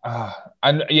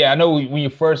 I know when you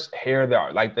first hear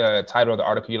the title of the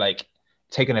article, you're like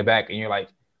taken aback, and you're like,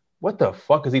 what the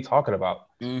fuck is he talking about?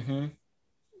 Mm-hmm.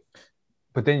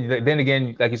 But then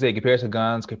again, like you said, compared to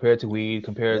guns, compared to weed,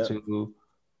 compared Yep. to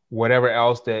whatever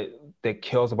else that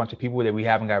kills a bunch of people that we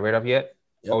haven't got rid of yet,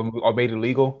 Yep. or made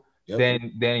illegal, Yep.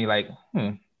 then you're like,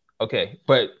 okay.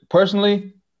 But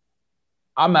personally,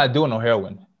 I'm not doing no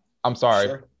heroin. I'm sorry.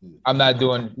 Sure. I'm not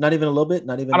doing. Not even a little bit.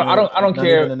 Not even. I don't not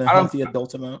care. Even in a healthy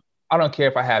adult amount. I don't care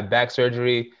if I have back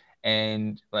surgery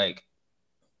and like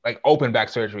open back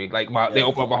surgery. Like they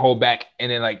open up my whole back,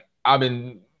 and then like I'm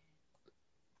in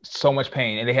so much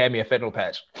pain, and they had me a fentanyl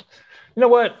patch. You know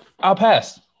what? I'll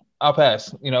pass.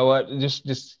 You know what?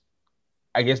 Just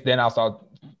I guess then I'll start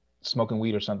smoking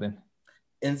weed or something.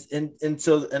 And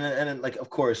so like,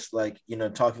 of course, like, you know,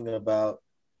 talking about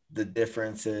the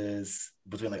differences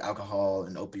between like alcohol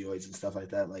and opioids and stuff like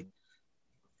that, like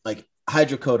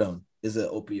hydrocodone is an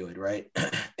opioid, right?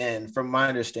 And from my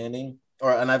understanding,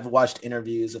 and I've watched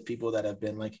interviews of people that have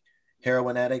been like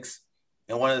heroin addicts,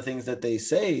 and one of the things that they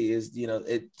say is, you know,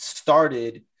 it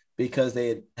started because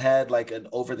they had like an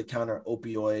over-the-counter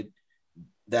opioid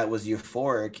that was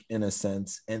euphoric in a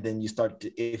sense, and then you start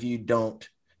to, if you don't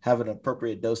have an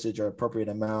appropriate dosage or appropriate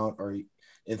amount or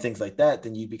and things like that,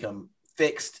 then you become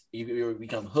fixed, you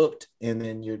become hooked, and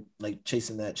then you're like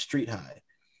chasing that street high.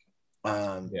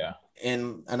 And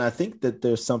I think that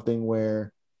there's something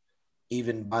where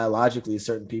even biologically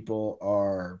certain people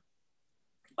are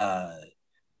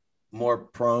more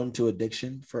prone to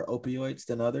addiction for opioids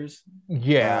than others.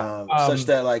 Such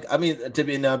that, like, I mean, to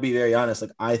be very honest,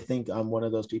 like, I think I'm one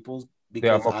of those people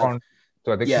because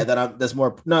that's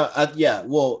more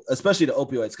well, especially the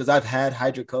opioids, because I've had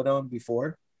hydrocodone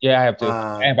before. Yeah, I have to.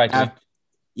 And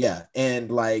yeah,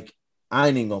 and like I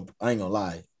ain't gonna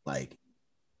lie, like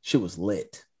she was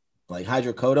lit. Like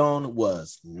hydrocodone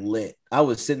was lit. I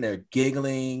was sitting there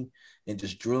giggling and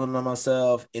just drooling on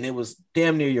myself, and it was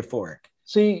damn near euphoric.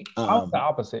 See, I'm the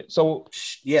opposite. So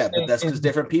yeah, but that's because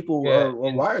different people are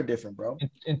wired different, bro.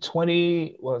 In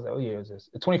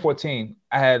 2014,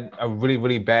 I had a really,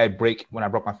 really bad break when I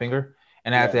broke my finger,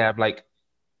 and I had to have like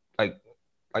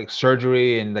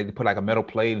surgery, and like they put like a metal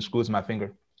plate and screws in my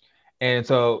finger. And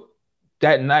so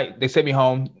that night they sent me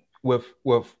home with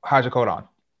hydrocodone,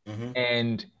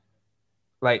 and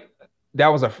like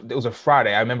it was a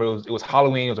Friday. I remember it was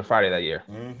Halloween. It was a Friday that year,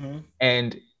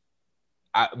 and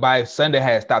by Sunday I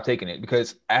had stopped taking it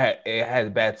because it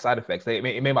had bad side effects. It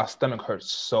made my stomach hurt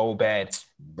so bad,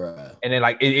 bruh. And then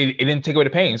like it didn't take away the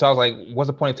pain. So I was like, what's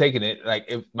the point of taking it? Like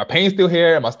if my pain's still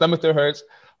here and my stomach still hurts,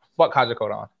 fuck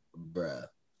hydrocodone, bruh.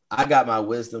 I got my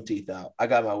wisdom teeth out.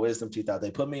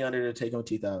 They put me under to take my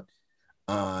teeth out.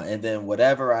 And then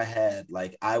whatever I had,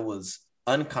 like I was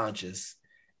unconscious.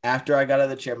 After I got out of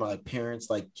the chair, my parents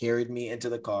like carried me into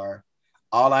the car.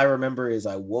 All I remember is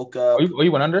I woke up. You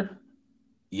went under?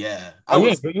 Yeah. You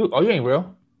ain't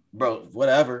real. Bro,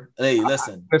 whatever. Hey,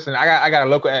 listen. I got a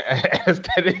local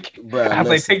aesthetic. Bro, I was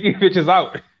like, take these bitches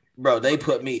out. Bro, they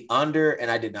put me under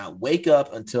and I did not wake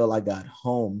up until I got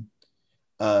home.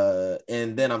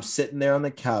 And then I'm sitting there on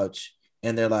the couch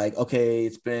and they're like, okay,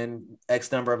 it's been X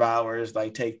number of hours,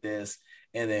 like take this.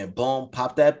 And then boom,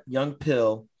 pop that young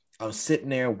pill. I'm sitting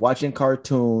there watching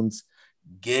cartoons,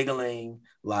 giggling,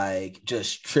 like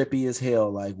just trippy as hell.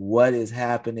 Like, what is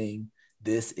happening?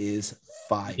 This is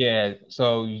fire. Yeah.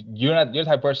 So you're the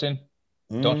type of person.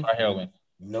 Don't try heroin.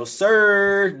 No,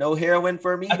 sir. No heroin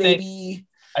for me, baby.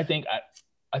 I think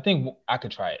I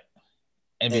could try it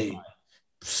and be fine.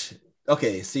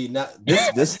 Okay, see now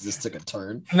this just took a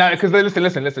turn. No, because listen.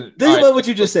 Think about what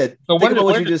you just said. So one of the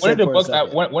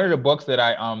books that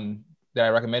I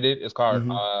recommended is called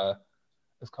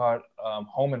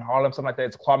Home in Harlem, something like that.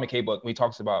 It's a Claude McKay book. He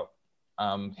talks about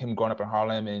him growing up in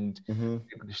Harlem and the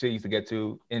shit he used to get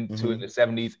in the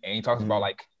 70s, and he talks about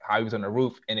like how he was on the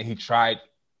roof and then he tried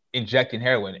injecting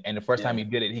heroin, and the first time he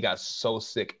did it, he got so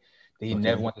sick that he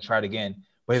never wanted to try it again.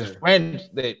 But his friend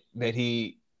that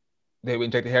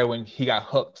injected heroin, he got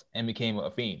hooked and became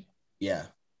a fiend. Yeah.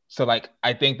 So like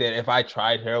I think that if I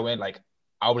tried heroin, like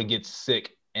I would get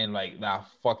sick and like, nah,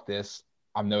 fuck this.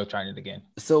 I'm never trying it again.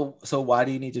 So why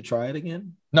do you need to try it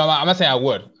again? No, I'm not saying I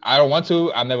would. I don't want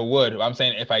to. I never would. I'm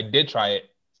saying if I did try it,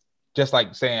 just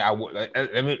like saying I would. Like,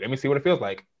 let me see what it feels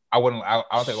like. I wouldn't. I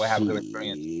don't think I would have a good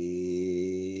experience.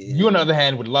 You, on the other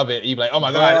hand, would love it. You'd be like, oh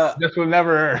my god, this will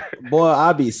never. Boy,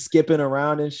 I'd be skipping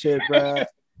around and shit, bro.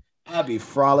 I'd be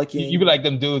frolicking. You'd be like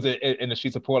them dudes in the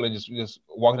streets of Portland, just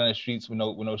walking down the streets with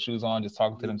no shoes on, just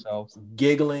talking to themselves,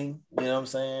 giggling. You know what I'm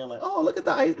saying? Like, oh, look at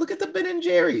the Ben and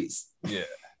Jerry's. Yeah.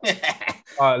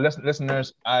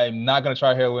 Listeners, I'm not gonna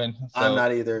try heroin. So I'm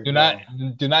not either. Do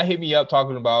not hit me up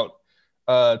talking about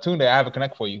Tunde. I have a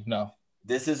connect for you. No.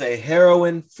 This is a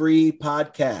heroin-free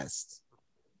podcast.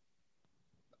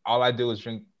 All I do is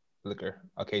drink liquor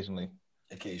occasionally.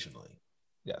 Occasionally.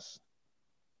 Yes.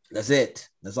 That's it.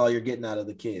 That's all you're getting out of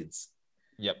the kids.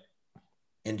 Yep.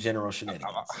 In general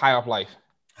shenanigans. High off life.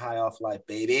 High off life,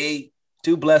 baby.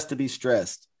 Too blessed to be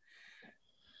stressed.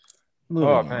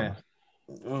 Moving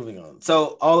on.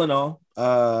 So all in all,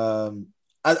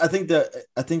 I think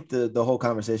the whole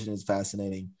conversation is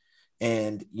fascinating.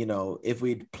 And, you know, if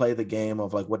we play the game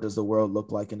of like, what does the world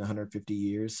look like in 150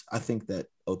 years? I think that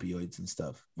opioids and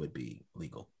stuff would be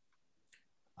legal.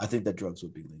 I think that drugs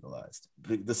would be legalized.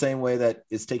 The same way that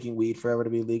it's taking weed forever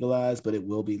to be legalized, but it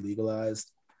will be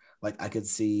legalized. Like I could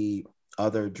see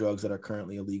other drugs that are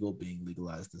currently illegal being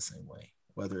legalized the same way,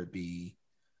 whether it be,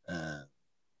 I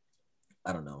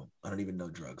don't know. I don't even know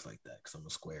drugs like that because I'm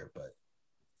a square, but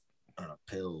I don't know,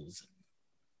 pills,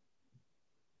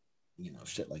 you know,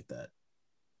 shit like that.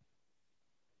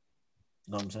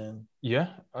 You know what I'm saying? Yeah.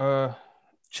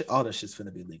 All this shit's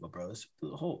finna be legal, bro.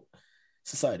 The whole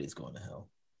society is going to hell.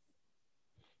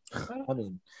 I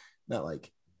mean, not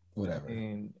like whatever.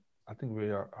 I think we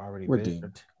are already. We're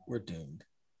doomed. We're doomed.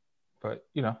 But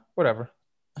you know, whatever.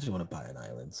 I just want to buy an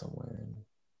island somewhere and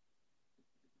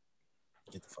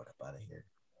get the fuck up out of here.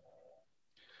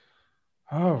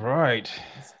 All right.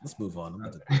 Let's move on. I'm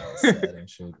about to be all sad and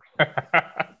shit.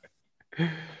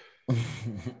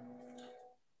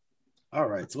 All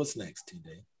right. So what's next,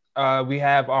 today? We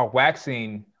have our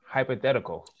waxing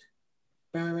hypothetical.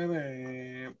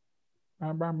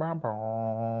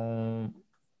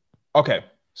 Okay,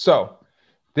 so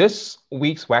this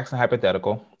week's waxing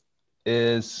hypothetical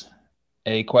is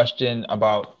a question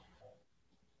about.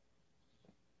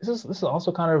 This is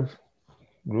also kind of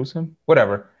gruesome.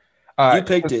 Whatever. You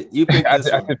picked it. You picked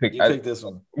this one. You picked this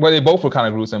one. Well, they both were kind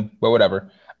of gruesome, but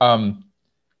whatever.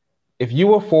 If you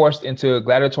were forced into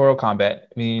gladiatorial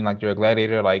combat, meaning like you're a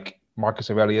gladiator like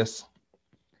Marcus Aurelius,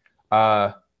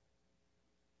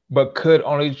 but could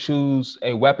only choose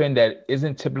a weapon that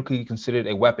isn't typically considered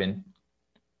a weapon,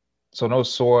 so no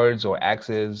swords or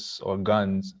axes or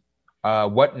guns,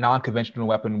 what non-conventional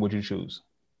weapon would you choose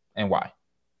and why?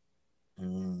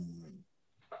 All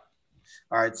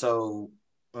right, so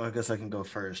I guess I can go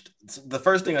first. The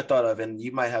first thing I thought of, and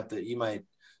you might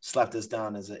slap this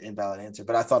down as an invalid answer,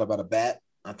 but I thought about a bat.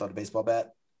 I thought a baseball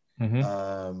bat.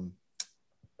 Mm-hmm.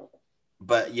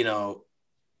 But you know,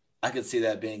 I could see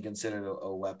that being considered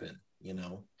a weapon. You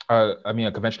know, I mean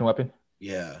a conventional weapon.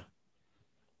 Yeah.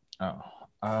 Oh.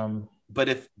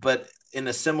 But in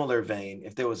a similar vein,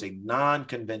 if there was a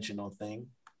non-conventional thing,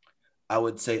 I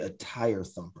would say a tire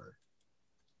thumper.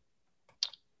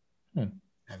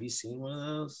 Have you seen one of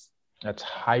those? A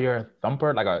tire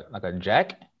thumper, like a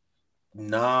jack?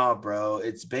 Nah, bro.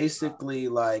 It's basically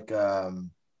like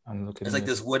it's like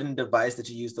this wooden device that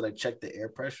you use to like check the air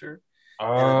pressure.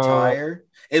 And a tire.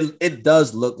 It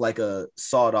does look like a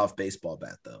sawed-off baseball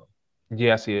bat, though.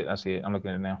 Yeah, I see it. I'm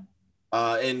looking at it now.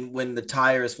 And when the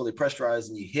tire is fully pressurized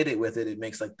and you hit it with it, it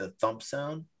makes like the thump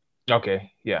sound.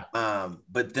 Okay, yeah.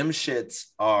 But them shits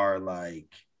are like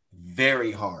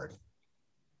very hard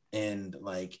and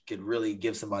like could really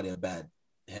give somebody a bad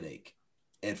headache,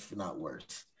 if not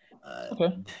worse.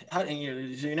 Okay.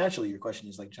 Your question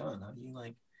is like, John, how do you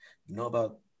like know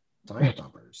about tire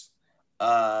thumpers?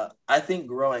 I think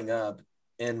growing up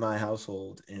in my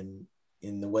household and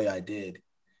in the way I did,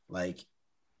 like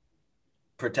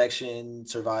protection,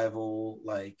 survival,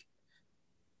 like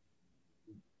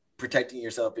protecting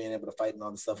yourself, being able to fight and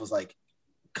all this stuff was like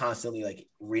constantly like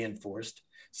reinforced.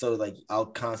 So like I'll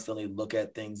constantly look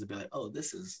at things and be like, oh,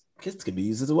 this can be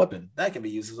used as a weapon. That can be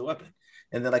used as a weapon.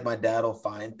 And then like my dad will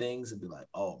find things and be like,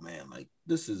 oh man, like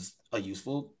this is a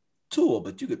useful tool,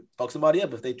 but you could fuck somebody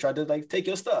up if they tried to like take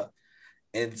your stuff.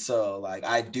 And so like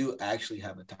I do actually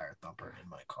have a tire thumper in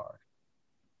my car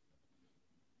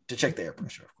to check the air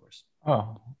pressure, of course.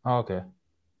 Oh, okay.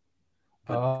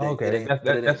 Okay.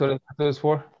 That's what it's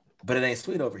for. But it ain't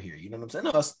sweet over here. You know what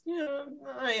I'm saying? No,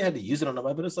 I ain't had to use it on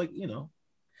nobody, but it's like, you know,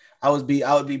 I would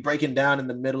be breaking down in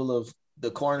the middle of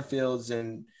the cornfields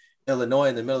in Illinois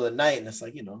in the middle of the night, and it's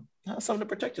like, you know, have something to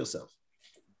protect yourself.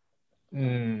 You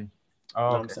know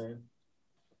what I'm saying?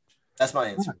 That's my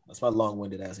answer. That's my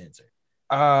long-winded ass answer.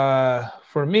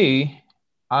 For me,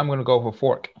 I'm gonna go for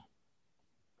fork.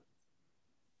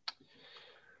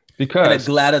 Because in a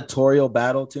gladiatorial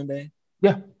battle, Tunde?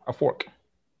 Yeah, a fork.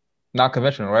 Not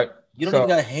conventional, right? You don't even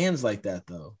got hands like that,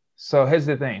 though. So here's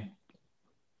the thing.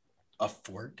 A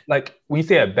fork? Like when you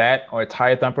say a bat or a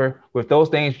tire thumper, with those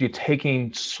things, you're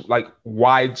taking like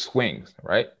wide swings,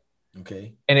 right?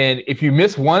 Okay. And then if you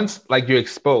miss once, like you're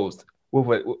exposed.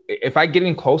 If I get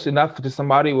in close enough to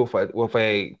somebody with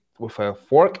a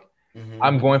fork,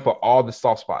 I'm going for all the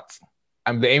soft spots.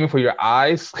 I'm aiming for your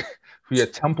eyes, for your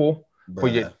temple, for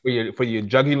your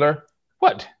jugular.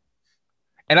 What?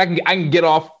 And I can get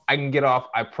off.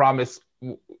 I promise.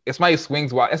 If somebody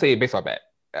swings wild, let's say a baseball bat.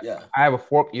 Yeah. I have a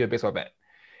fork, you have a baseball bat.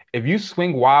 If you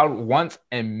swing wild once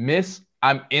and miss,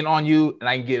 I'm in on you, and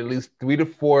I can get at least 3 to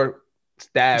 4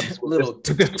 stabs. Little.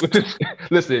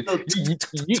 Listen,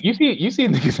 you see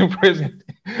niggas in prison.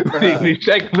 They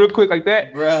check real quick like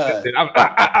that.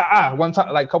 Bruh. One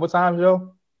time, like a couple times,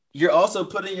 yo. You're also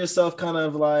putting yourself kind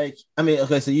of like, I mean,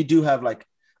 okay, so you do have like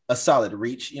a solid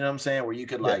reach, you know what I'm saying, where you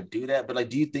could like do that. But like,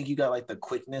 do you think you got like the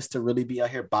quickness to really be out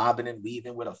here bobbing and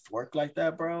weaving with a fork like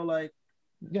that, bro? Like,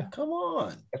 yeah, come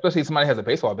on. Especially if somebody has a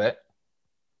baseball bat.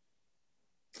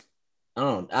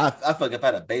 I feel like if I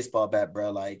had a baseball bat,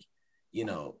 bro, like, you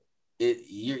know,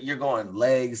 you're going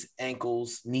legs,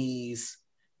 ankles, knees,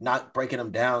 not breaking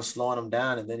them down, slowing them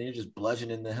down, and then you're just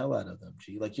bludgeoning the hell out of them.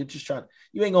 G, like you're just trying.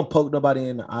 You ain't gonna poke nobody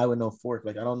in the eye with no fork.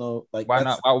 Like I don't know. Like why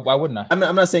not? Why wouldn't I? I'm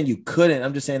not saying you couldn't.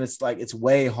 I'm just saying it's like it's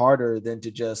way harder than to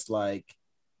just like.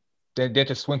 They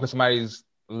just swing for somebody's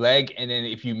leg, and then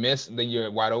if you miss, then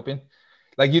you're wide open.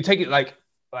 Like you take it like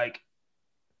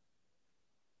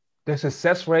the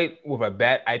success rate with a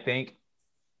bat, I think,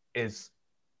 is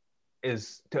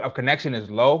a connection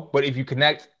is low, but if you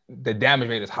connect, the damage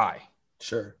rate is high.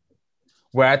 Sure.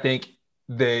 Where I think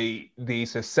the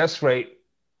success rate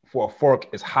for a fork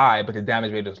is high, but the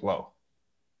damage rate is low.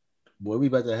 Boy, we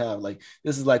about to have like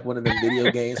this is like one of the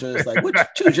video games where it's like,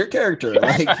 choose your character.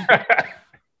 Like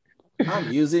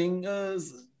I'm using a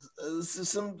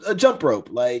jump rope.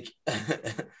 Like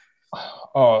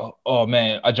oh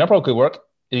man, a jump rope could work.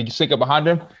 You can sink it behind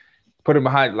him, put him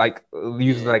behind, like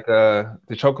use like to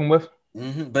choke him with.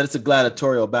 Mm-hmm. But it's a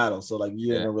gladiatorial battle, so like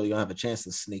you're not really gonna have a chance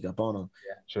to sneak up on him.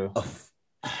 Yeah, true.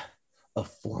 A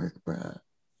fork, bro.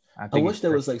 I wish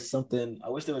there was like something. I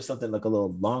wish there was something like a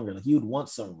little longer. Like you'd want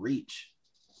some reach.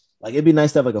 Like it'd be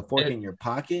nice to have like a fork in your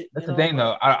pocket. That's the thing,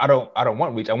 though. I don't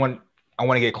want reach. I want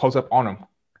to get close up on him.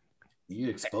 You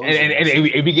expose. And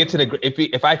if we get to the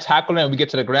if I tackle him and we get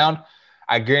to the ground,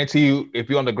 I guarantee you, if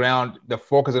you're on the ground, the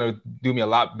fork is gonna do me a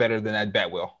lot better than that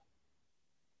bat will.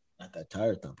 Not that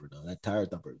tire thumper though. That tire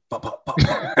thumper.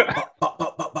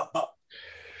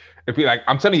 If you like,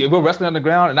 I'm telling you, if we're wrestling on the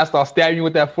ground and I start stabbing you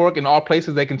with that fork in all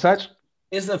places they can touch.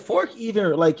 Is the fork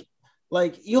even like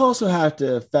you also have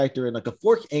to factor in like a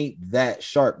fork ain't that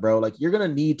sharp, bro. Like you're gonna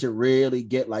need to really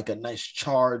get like a nice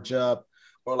charge up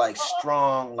or like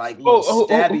strong, like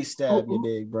stab you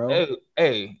big, bro.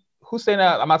 Hey, who's saying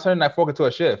that I'm not turning that fork into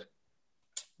a shift?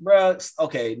 Bro,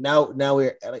 okay, now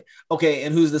we're like, okay,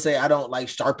 and who's to say I don't like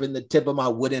sharpen the tip of my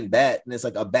wooden bat and it's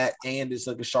like a bat and it's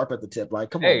like a sharp at the tip? Like,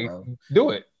 come on, bro.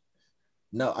 Do it.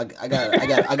 No, I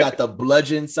got the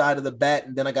bludgeon side of the bat,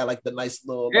 and then I got like the nice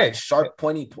little like sharp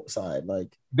pointy side.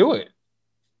 Like, do it.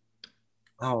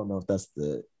 I don't know if that's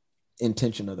the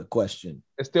intention of the question.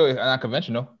 It's still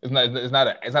non-conventional. It's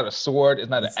not a sword. It's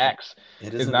not an axe.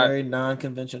 It is very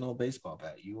non-conventional baseball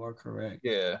bat. You are correct.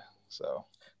 Yeah. So,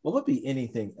 what would be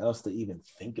anything else to even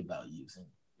think about using?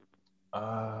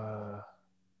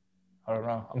 I don't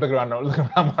know. I'm looking around my room.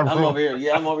 I'm over here.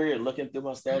 Yeah, I'm over here looking through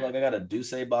my stuff. Like I got a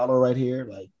Douce bottle right here.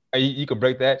 Like you could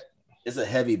break that. It's a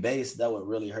heavy base. That would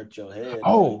really hurt your head.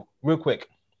 Oh, real quick.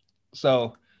 So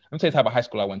let me tell you the type of high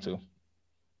school I went to.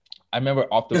 I remember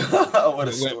off the what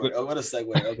a story. What a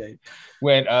segue. Okay.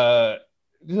 When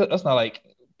that's not like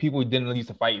people didn't used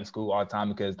to fight in school all the time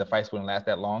because the fights wouldn't last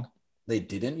that long. They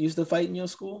didn't used to fight in your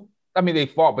school? I mean, they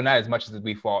fought, but not as much as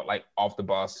we fought, like off the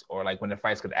bus or like when the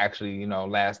fights could actually,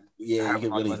 last. Yeah, you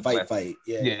could really fight.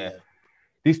 Yeah.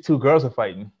 These two girls are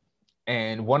fighting,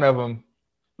 and one of them,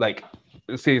 like,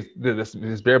 let's say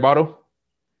this beer bottle.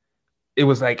 It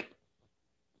was like,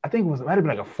 I think it might have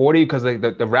been like a 40 because like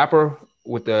the wrapper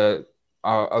with the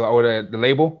or the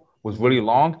label was really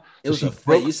long. It was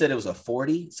you said it was a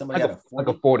 40. Somebody had a 40. Like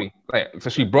a 40. So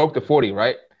she broke the 40,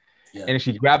 right? Yeah. And then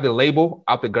she grabbed the label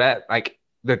out the glass, like.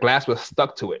 The glass was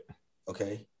stuck to it.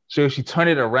 Okay. So she turned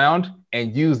it around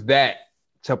and used that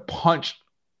to punch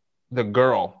the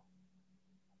girl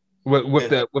with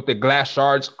the glass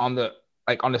shards on the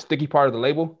sticky part of the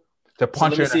label to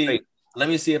punch her in the face. Let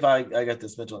me see if I got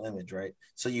this mental image right.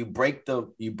 So you break the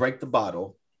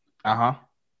bottle.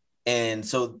 And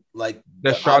so like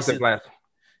the shards of glass.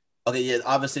 Okay, yeah.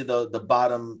 Obviously the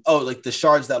bottom. Oh, like the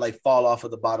shards that like fall off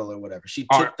of the bottle or whatever. She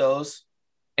took those.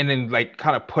 and then like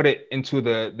kind of put it into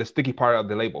the sticky part of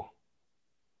the label.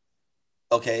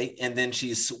 Okay, and then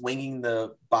she's swinging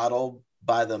the bottle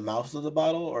by the mouth of the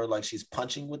bottle, or like she's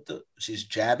punching she's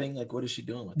jabbing. Like, what is she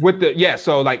doing with it?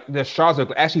 So like the straws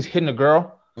are as she's hitting the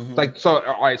girl. Mm-hmm. Like, so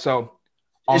all right, so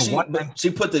she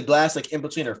put the glass like in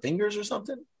between her fingers or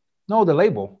something? No, the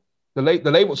label. The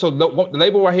label. So the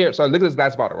label right here. So look at this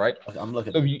glass bottle, right? Okay, I'm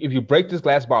looking. So if you break this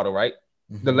glass bottle, right,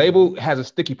 the label has a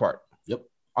sticky part. Yep.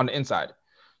 On the inside.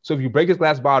 So if you break this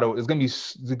glass bottle, there's gonna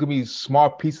be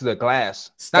small pieces of glass,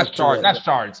 not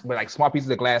shards, but like small pieces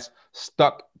of glass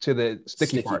stuck to the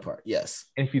sticky part. Yes.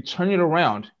 And if you turn it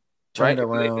around,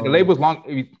 the label's long.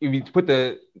 If you put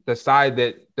the side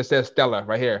that says Stella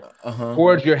right here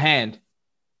towards your hand,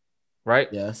 right?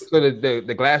 Yes. So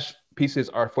the glass pieces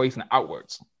are facing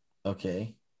outwards.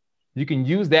 Okay. You can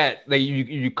use that. Like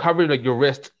you cover like your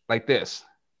wrist like this.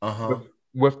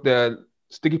 With the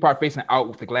sticky part facing out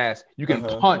with the glass, you can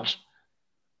punch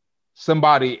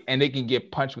somebody and they can get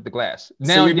punched with the glass.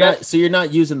 Now, so you're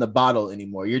not using the bottle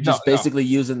anymore. You're just basically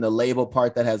using the label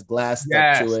part that has glass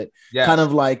stuck to it. Yes. Kind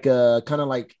of like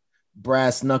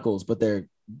brass knuckles, but they're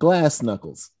glass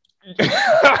knuckles.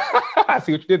 I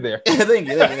see what you did there. Thank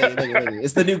you.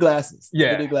 It's the new glasses.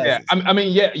 Yeah. I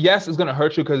mean, yes, it's gonna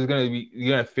hurt you because you're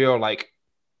gonna feel like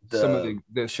some of the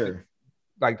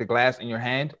like the glass in your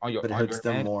hand but it hurts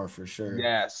them more for sure.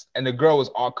 Yes, and the girl was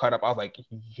all cut up. I was like,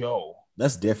 yo,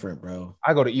 that's different, bro.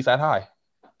 I go to Eastside High.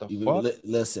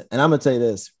 Listen, and I'm gonna tell you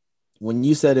this: when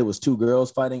you said it was two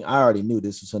girls fighting, I already knew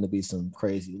this was gonna be some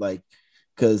crazy, like,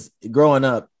 because growing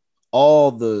up, all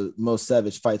the most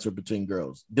savage fights were between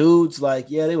girls. Dudes, like,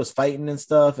 yeah, they was fighting and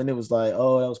stuff, and it was like,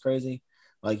 oh, that was crazy.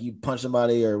 Like, you punch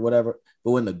somebody or whatever.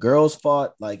 But when the girls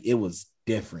fought, like, it was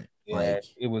different. Yeah, like,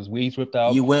 it was weeds ripped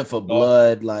out. You went for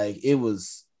blood. Like, it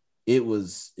was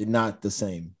not the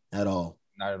same at all.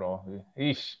 Not at all.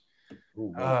 Eesh.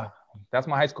 That's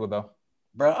my high school though.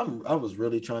 Bro, I was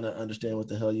really trying to understand what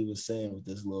the hell you was saying with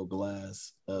this little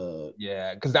glass.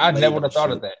 Yeah, because I never would have thought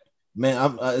of that. Man,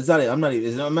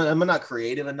 I'm not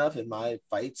creative enough in my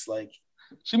fights. Like,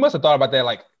 she must have thought about that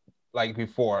like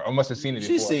before, or must have seen it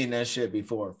before. She's seen that shit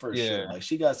before for sure. Like,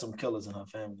 she got some killers in her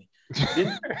family.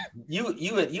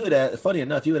 you had asked, funny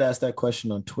enough, you had asked that question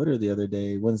on Twitter the other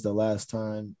day. When's the last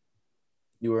time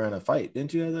you were in a fight?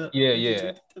 Didn't you have that? Yeah.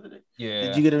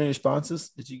 Did you get any responses?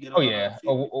 Did you get?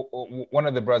 One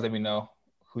of the brothers that we know,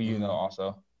 who you know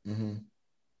also. Mm-hmm.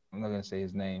 I'm not gonna say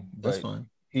his name, but that's fine.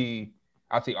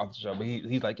 I'll take off the show, but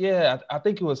he's like, yeah, I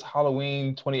think it was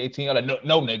Halloween 2018. I'm like,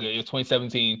 no, nigga, it was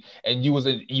 2017, and you was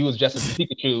just a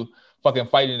Pikachu fucking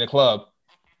fighting in the club,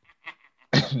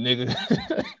 nigga.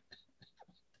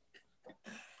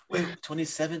 Wait,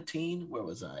 2017? Where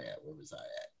was I at?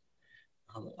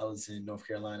 I was in North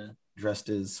Carolina, dressed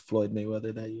as Floyd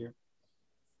Mayweather that year.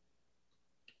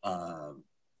 When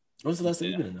was the last time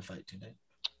you've been in a fight, today?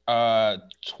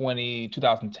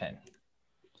 2010.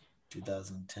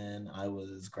 2010, I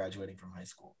was graduating from high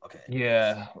school. Okay.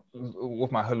 Yeah,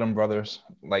 with my hoodlum brothers,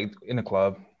 like in the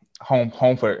club, home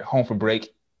for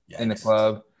break. Yikes. In the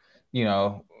club. You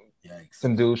know, yikes.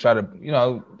 Some dudes try to,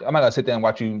 I'm not gonna sit there and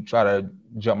watch you try to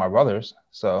jump my brothers.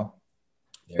 So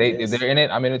if they're in it,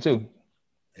 I'm in it too.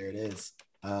 There it is.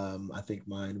 I think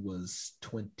mine was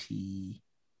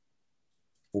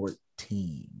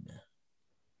 2014,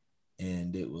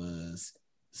 and it was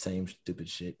same stupid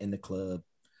shit in the club.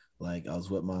 Like, I was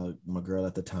with my girl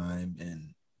at the time,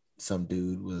 and some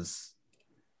dude was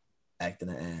acting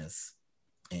an ass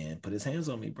and put his hands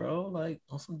on me, bro, like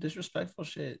on some disrespectful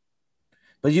shit.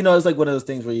 But it's like one of those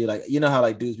things where you like, how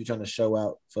like dudes be trying to show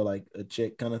out for like a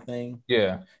chick kind of thing.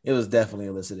 Yeah, it was definitely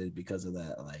elicited because of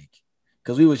that. Like,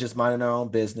 because we was just minding our own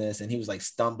business, and he was like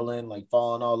stumbling, like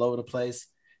falling all over the place,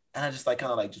 and I just like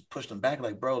kind of like just pushed him back,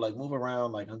 like, bro, like move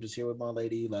around, like I'm just here with my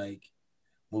lady, like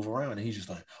move around. And he's just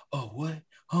like, oh, what?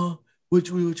 Huh? What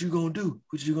you gonna do?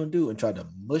 What you gonna do? And tried to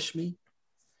mush me.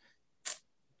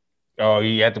 Oh,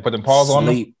 you had to put the paws on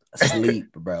him?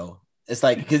 Sleep, bro. It's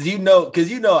like, cause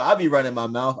I'll be running my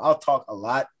mouth. I'll talk a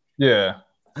lot. Yeah.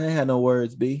 I ain't had no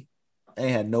words, B. I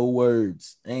ain't had no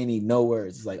words. I ain't need no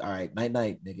words. It's like, all right,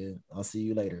 night, nigga. I'll see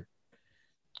you later.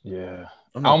 Yeah.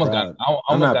 I'm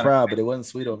not proud, but it wasn't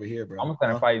sweet over here, bro. I almost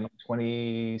got a fight in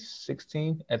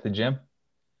 2016 at the gym.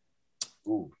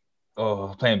 Ooh.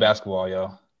 Oh, playing basketball,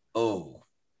 yo. Oh.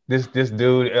 This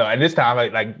dude, and this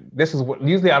time, like this is what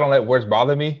usually I don't let words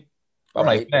bother me. I'm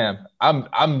right. Like, man,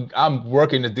 I'm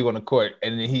working this dude on the court,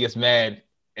 and then he gets mad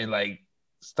and like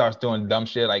starts doing dumb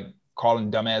shit, like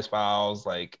calling dumbass fouls,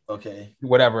 like okay,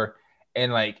 whatever,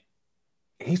 and like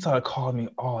he started calling me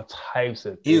all types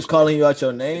of. He was calling you out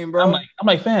your name, bro. I'm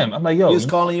like, fam. I'm like, yo. He was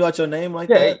calling you out your name like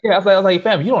yeah, that. Yeah, I was like,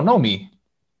 fam, you don't know me.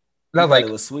 And I was like,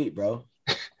 it was sweet, bro.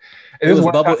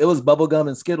 It was bubble gum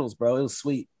and Skittles, bro. It was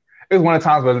sweet. It was one of the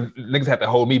times where niggas had to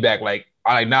hold me back. Like,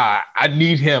 I'm like, nah, I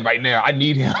need him right now. I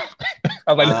need him.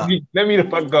 I was like, let me the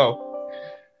fuck go.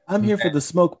 I'm here for the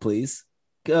smoke, please.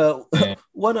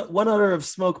 One order of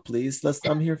smoke, please.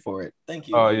 I'm here for it. Thank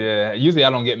you. Oh yeah. Usually I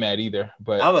don't get mad either,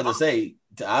 but I was about to say,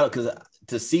 because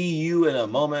to see you in a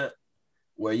moment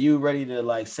where you ready to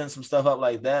like send some stuff up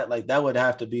like that would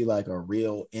have to be like a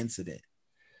real incident.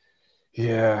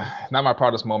 Yeah, not my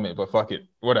proudest moment, but fuck it,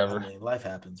 whatever. I mean, life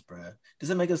happens, bro. Does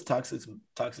it make us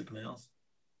toxic males?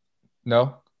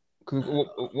 No.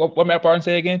 What Matt Barton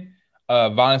say again?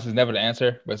 Violence is never the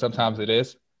answer, but sometimes it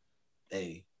is.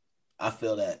 Hey, I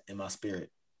feel that in my spirit.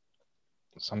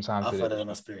 Sometimes I feel that in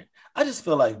my spirit. I just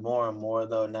feel like more and more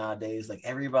though nowadays, like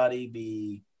everybody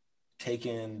be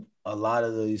taking a lot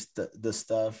of the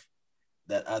stuff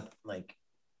that I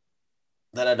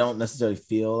don't necessarily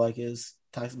feel like is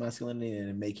toxic masculinity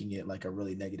and making it like a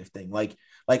really negative thing. Like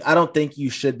I don't think you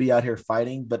should be out here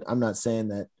fighting, but I'm not saying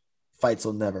that fights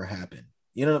will never happen.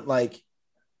 You know, like,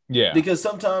 yeah, because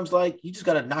sometimes like you just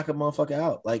gotta knock a motherfucker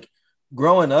out. Like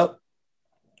growing up,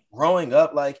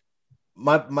 like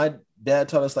my dad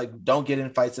taught us like don't get in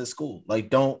fights at school. Like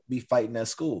don't be fighting at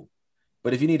school.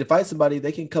 But if you need to fight somebody,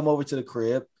 they can come over to the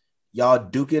crib. Y'all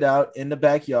duke it out in the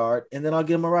backyard, and then I'll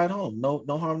give them a ride home.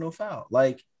 No harm, no foul.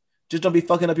 Like, just don't be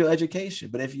fucking up your education.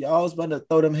 But if y'all was about to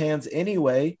throw them hands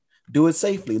anyway, do it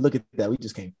safely. Look at that. We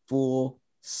just came full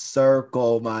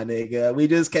circle, my nigga. We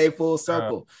just came full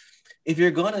circle. If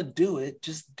you're gonna do it,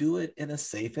 just do it in a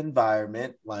safe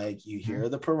environment. Like you hear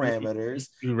the parameters.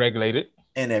 You regulate it.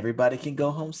 And everybody can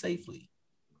go home safely.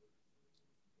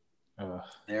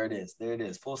 There it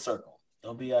is. Full circle.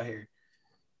 Don't be out here,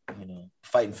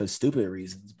 fighting for stupid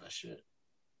reasons, but shit.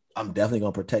 I'm definitely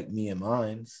gonna protect me and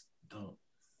mine. Don't.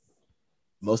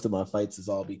 Most of my fights is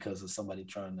all because of somebody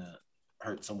trying to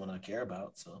hurt someone I care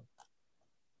about. So,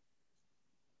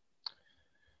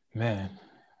 man,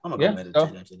 I'm gonna go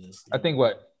meditate after this. I think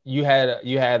what you had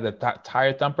the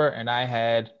tire thumper, and I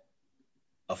had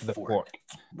the fork.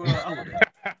 Bro,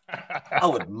 I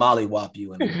would mollywop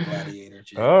you in a gladiator.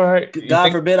 G. All right.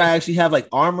 God forbid I actually have like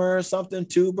armor or something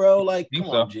too, bro. Like, come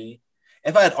on, G.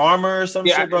 If I had armor or some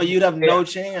shit, bro, you'd have no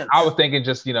chance. I was thinking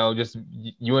just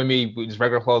you and me with just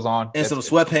regular clothes on. And some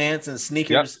sweatpants and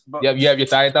sneakers. Yep. You have your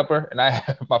thigh thumper and I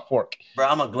have my fork. Bro,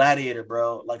 I'm a gladiator,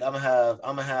 bro. Like I'm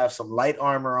gonna have some light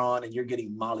armor on and you're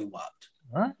getting mollywopped.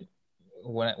 All right.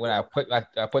 When I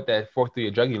put that fork through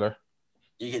your jugular.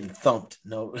 You're getting thumped.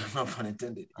 No pun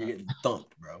intended. You're getting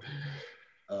thumped, bro.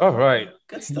 All right.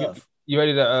 Good stuff. You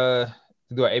ready to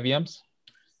do our AVMs?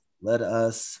 Let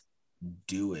us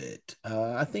do it.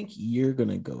 I think you're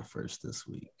gonna go first this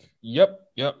week. Yep.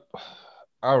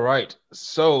 All right.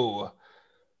 So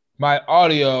my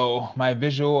audio, my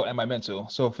visual, and my mental.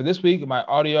 So for this week, my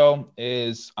audio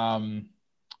is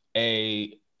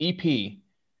a EP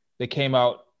that came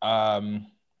out.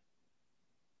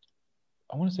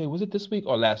 I want to say, was it this week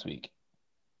or last week?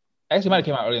 Actually, it might have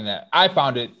came out earlier than that. I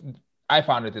found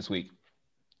it this week.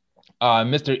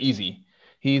 Mr. Easy.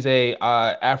 He's a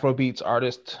Afrobeats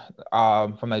artist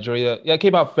from Nigeria. Yeah, it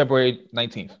came out February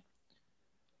 19th.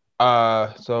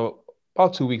 So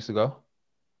about 2 weeks ago.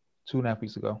 2.5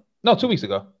 weeks ago. No, 2 weeks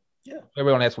ago. Yeah.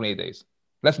 February only has 28 days.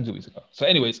 Less than 2 weeks ago. So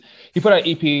anyways, he put out an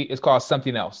EP. It's called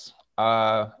Something Else.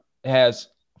 It has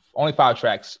only 5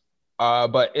 tracks,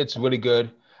 but it's really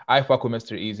good. I fuck with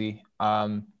Mr. Easy.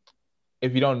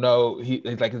 If you don't know, he's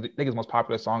like, I think his most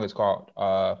popular song is called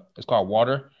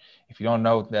Water. If you don't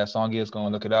know what that song is, go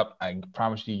and look it up. I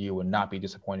promise you will not be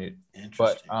disappointed.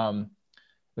 But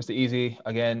Mr. Easy,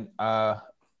 again, I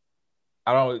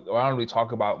don't really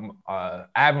talk about. I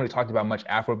haven't really talked about much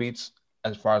Afrobeats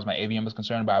as far as my AVM is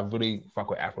concerned, but I really fuck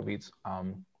with Afrobeats.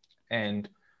 And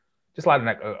just a lot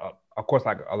of of course,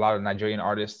 like a lot of Nigerian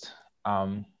artists.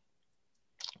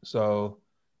 So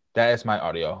that is my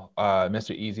audio.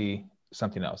 Mr. Easy,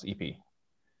 Something Else EP.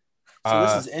 So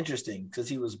this is interesting because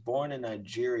he was born in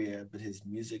Nigeria, but his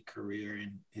music career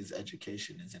and his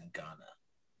education is in Ghana.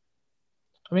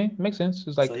 I mean, it makes sense.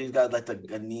 It's like, so he's got like the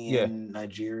Ghanaian,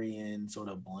 Nigerian sort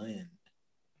of blend.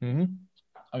 Mm-hmm.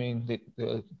 I mean,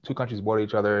 the two countries border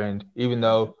each other, and even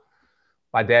though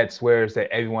my dad swears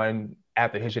that everyone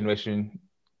after his generation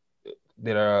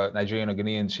that are Nigerian or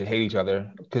Ghanaian should hate each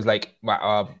other, because like my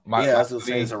I was gonna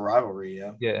say it's a rivalry.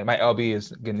 Yeah, my LB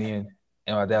is Ghanaian,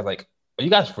 and my dad's like, "Are you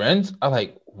guys friends?" I'm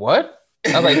like, "What?"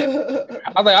 I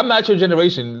was like, "I'm not your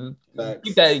generation.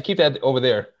 Keep that over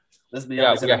there." Let's be Yeah,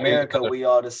 honest. we In got hate each America, other. we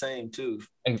all the same too.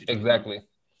 Exactly.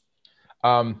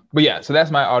 But yeah, so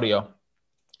that's my audio.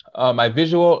 My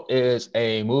visual is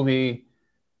a movie.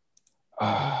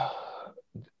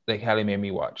 They Hallie made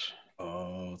me watch.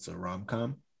 Oh, it's a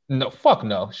rom-com. No, fuck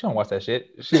no. She don't watch that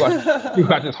shit. She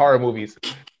watches horror movies.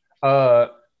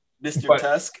 Mr. But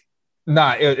Tusk.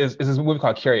 nah, it's this movie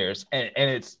called Carriers, and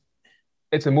it's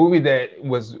a movie that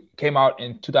came out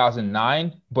in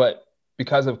 2009, but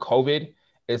because of COVID,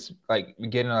 it's like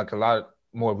getting like a lot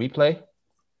more replay.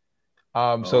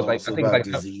 So it's like so I think it's about like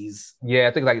disease. yeah,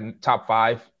 I think like top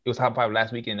 5. It was top 5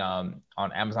 last week in on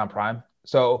Amazon Prime.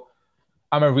 So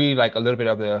I'm gonna read like a little bit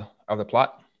of the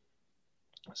plot.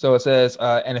 So it says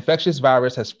an infectious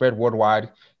virus has spread worldwide,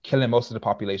 killing most of the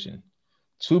population.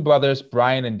 2 brothers,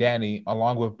 Brian and Danny,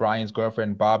 along with Brian's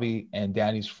girlfriend Bobby and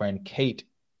Danny's friend Kate,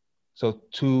 so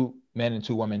 2 men and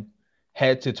 2 women,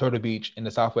 head to Turtle Beach in the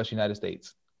Southwest United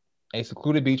States, a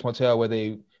secluded beach motel where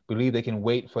they believe they can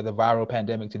wait for the viral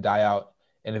pandemic to die out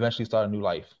and eventually start a new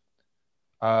life.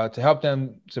 To help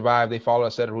them survive, they follow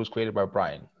a set of rules created by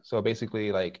Brian. So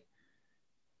basically, like,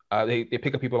 they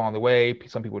pick up people along the way.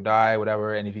 Some people die,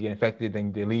 whatever. And if you get infected,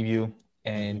 then they leave you.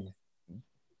 And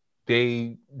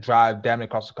they drive damn near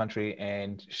across the country,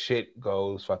 and shit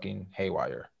goes fucking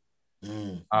haywire.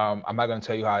 I'm not gonna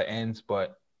tell you how it ends,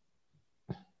 but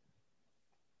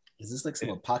is this like some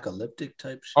apocalyptic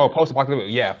type shit? Oh,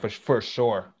 post-apocalyptic, yeah, for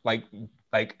sure. Like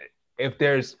if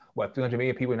there's 300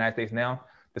 million people in the United States now,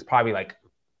 there's probably like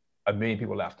 1 million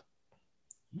people left.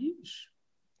 Yeesh.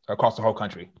 Across the whole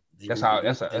country. That's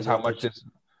how much this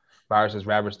virus has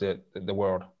ravaged the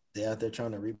world. They out there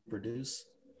trying to reproduce.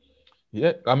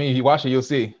 Yeah, I mean, if you watch it, you'll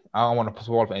see. I don't want to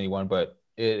spoil for anyone, but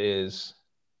it is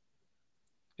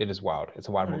wild. It's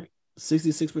a wild movie.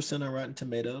 66% on Rotten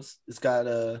Tomatoes. It's got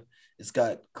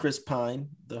Chris Pine,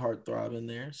 the heartthrob, in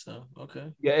there. So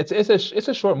okay. Yeah, it's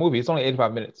a short movie. It's only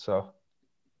 85 minutes. So.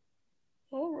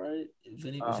 All right. If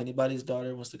anybody's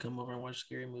daughter wants to come over and watch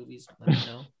scary movies, let me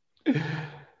know.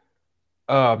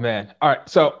 Oh man. All right.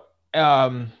 So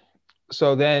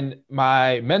then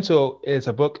my mental is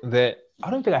a book that I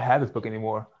don't think I have this book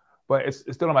anymore, but it's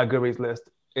still on my Goodreads list.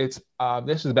 It's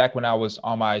this is back when I was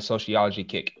on my sociology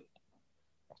kick.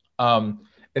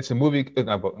 It's a movie.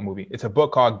 It's a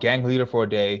book called Gang Leader for a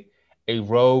Day: A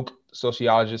Rogue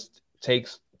Sociologist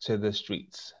Takes to the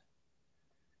Streets,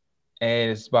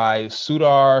 and it's by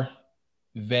Sudhir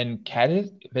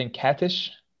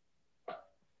Venkatish.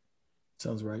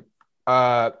 Sounds right.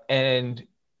 And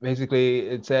basically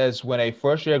it says when a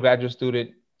first-year graduate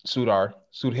student, Sudhir,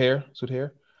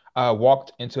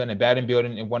 walked into an abandoned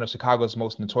building in one of Chicago's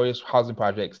most notorious housing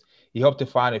projects, he hoped to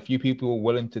find a few people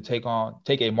willing to take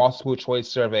a multiple choice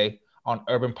survey on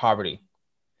urban poverty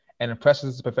and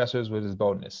impresses the professors with his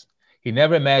boldness. He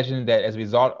never imagined that as a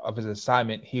result of his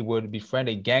assignment, he would befriend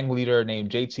a gang leader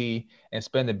named JT and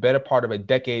spend the better part of a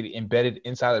decade embedded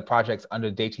inside the projects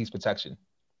under JT's protection.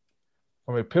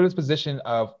 From a privileged position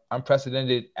of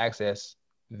unprecedented access,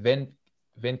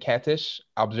 Venkatish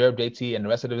observed JT and the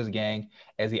rest of his gang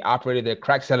as he operated their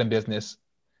crack selling business,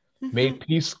 made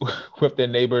peace with their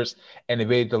neighbors, and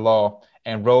evaded the law,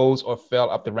 and rose or fell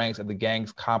up the ranks of the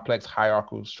gang's complex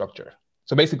hierarchical structure.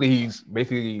 So basically, he's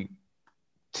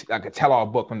like a tell-all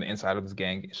book from the inside of this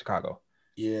gang in Chicago.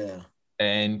 Yeah.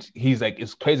 And he's like,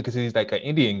 it's crazy because he's like an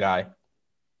Indian guy.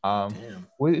 Damn.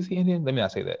 What is he Indian? Let me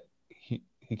not say that. He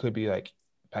could be like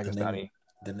Pakistani.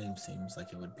 The name seems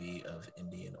like it would be of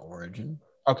Indian origin.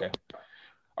 Okay.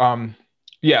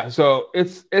 Yeah, so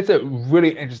it's a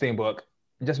really interesting book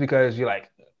just because you're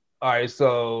like, all right,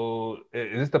 so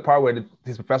is this the part where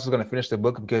his professor's going to finish the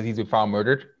book because he's been found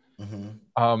murdered?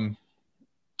 Mm-hmm.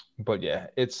 But yeah,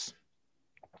 it's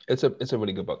a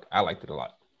really good book. I liked it a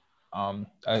lot.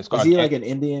 Is he like an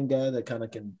Indian guy that kind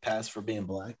of can pass for being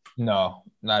black? No,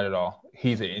 not at all.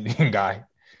 He's an Indian guy.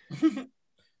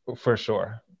 For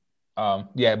sure.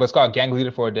 Yeah, but it's called Gang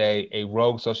Leader for a Day: A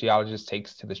Rogue Sociologist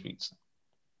Takes to the Streets.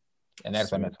 And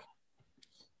that's what I meant.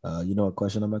 You know what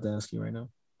question I'm about to ask you right now?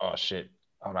 Oh shit.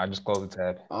 Hold on, I just closed the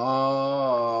tab.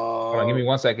 Oh. Hold on, give me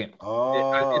 1 second.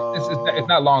 Oh. It's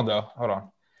not long though. Hold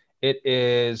on. It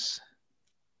is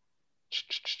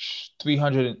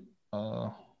 300.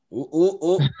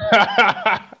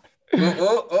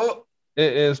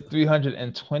 It is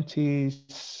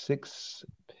 326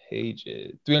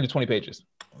 pages. 320 pages.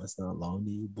 That's not long to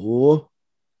you, boy.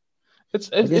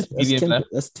 It's medium length.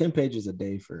 That's 10 pages a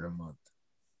day for a month.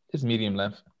 It's medium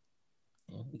length.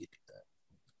 Yeah, we could do that.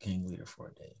 Gang Leader for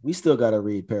a Day. We still gotta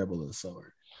read Parable of the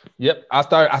Sower. Yep, I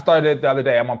started it the other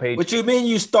day. I'm on page. What you mean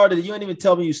you started it? You didn't even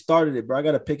tell me you started it, bro. I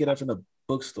gotta pick it up from the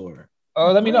bookstore.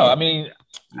 Oh, let me know. I playing. mean,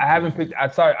 You I haven't playing. picked.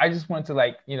 I'm sorry. I just want to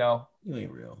like You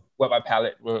ain't real. wet my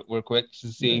palate real quick to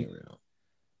You see. ain't real.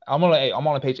 I'm on 8. I'm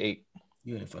on page 8.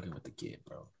 You ain't fucking with the kid,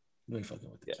 bro. You ain't fucking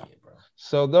with the Yeah. kid, bro.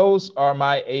 So those are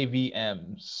my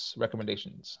AVMs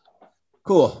recommendations.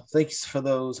 Cool. Thanks for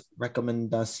those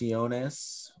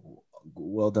recomendaciones.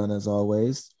 Well done as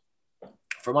always.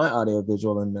 For my audio,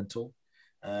 visual, and mental,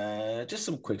 just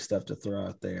some quick stuff to throw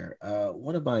out there.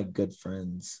 One of my good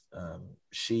friends,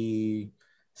 she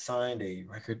signed a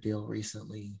record deal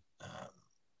recently.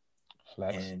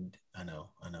 Flex. And I know,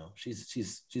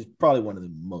 she's probably one of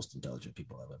the most intelligent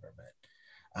people I've ever met.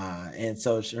 And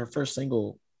so her first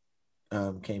single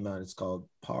came out. It's called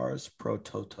Pars Pro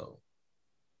Toto,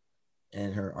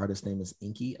 and her artist name is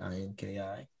Inki,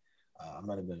 Inki. I'm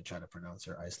not even going to try to pronounce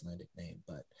her Icelandic name,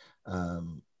 but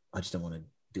I just don't want to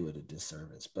do it a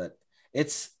disservice. But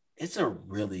it's a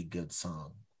really good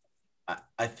song.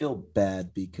 I feel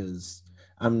bad because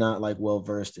I'm not like well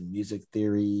versed in music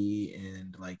theory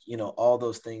and like all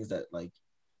those things that like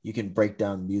you can break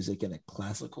down music in a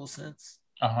classical sense.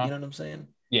 Uh-huh. You know what I'm saying?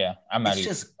 Yeah, I'm not.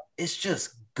 It's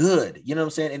just good. You know what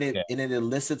I'm saying? And Yeah. it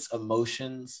elicits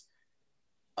emotions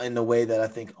in the way that I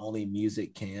think only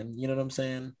music can. You know what I'm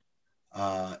saying?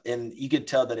 And you could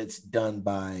tell that it's done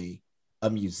by a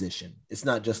musician. It's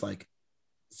not just like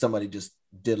somebody just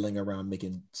diddling around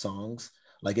making songs.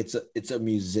 Like it's a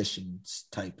musician's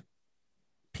type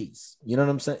piece. You know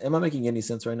what I'm saying? Am I making any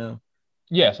sense right now?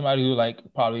 Yeah, somebody who like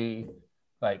probably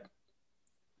like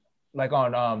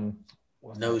on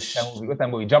what's that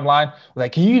movie? Jump Line.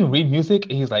 Like, can you even read music?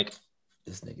 And he's like,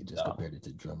 this nigga just compared it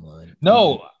to Drumline.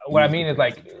 No, what I mean is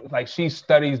like she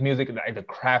studies music, like the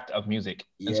craft of music,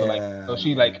 and so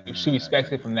she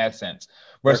respects it from that sense.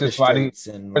 Versus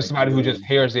somebody who just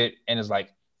hears it and is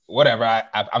like, whatever,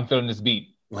 I'm feeling this beat.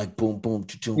 Like boom, boom,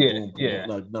 boom, boom,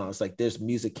 boom. No, it's like there's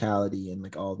musicality and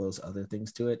like all those other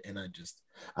things to it, and I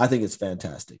think it's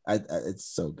fantastic. It's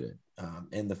so good.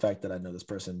 And the fact that I know this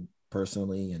person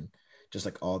personally and just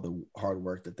like all the hard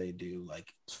work that they do,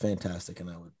 like it's fantastic, and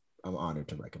I'm honored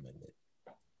to recommend it.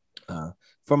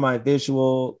 For my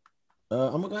visual,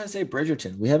 I'm gonna go ahead and say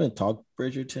Bridgerton. We haven't talked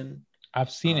Bridgerton.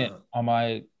 I've seen it on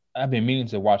my. I've been meaning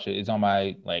to watch it. It's on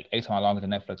my like anytime I log into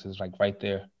Netflix. It's like right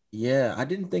there. Yeah, I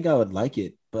didn't think I would like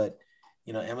it, but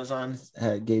Amazon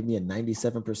gave me a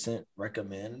 97%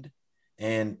 recommend.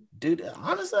 And dude,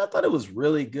 honestly, I thought it was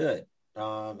really good.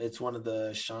 It's one of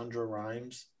the Shonda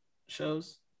Rhimes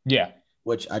shows. Yeah.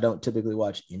 Which I don't typically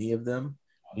watch any of them.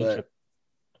 But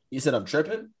you said I'm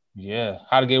tripping? Yeah.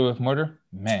 How to Get Away with Murder?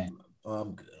 Man.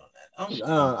 I'm good on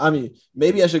that. I mean,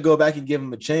 maybe I should go back and give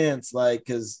him a chance, like,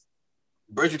 because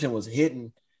Bridgerton was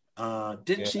hitting.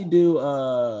 Didn't she do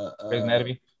Grey's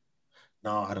Anatomy?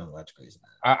 No, I don't watch Grey's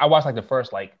Anatomy. I watched like the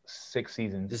first like 6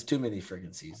 seasons. There's too many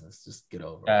freaking seasons. Just get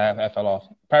over it. I fell off.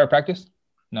 Private Practice?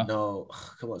 No,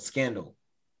 come on. Scandal.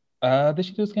 Did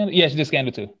she do Scandal? Yeah, she did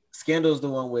Scandal too. Scandal's the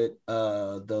one with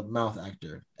the mouth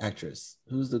actress.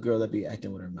 Who's the girl that be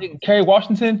acting with her mouth? Kerry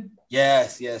Washington?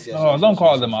 Yes. Oh, don't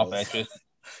call her the mouth actress.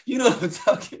 You know what I'm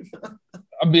talking about.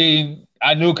 I mean,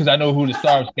 I knew because I know who the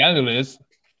star of Scandal is.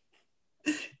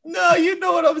 No, you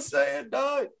know what I'm saying,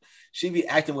 dog. She be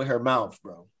acting with her mouth,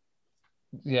 bro.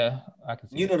 Yeah, I can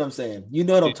see. You know what I'm saying. You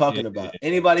know what I'm talking about.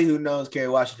 Anybody who knows Kerry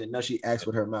Washington knows she acts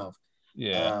with her mouth.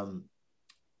 Yeah.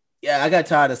 Yeah, I got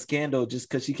tired of Scandal just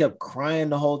because she kept crying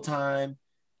the whole time.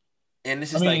 And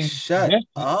it's just like, shut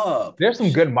up. There's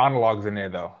some good monologues in there,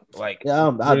 though. Like,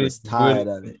 yeah, I was tired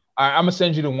of it. I'm gonna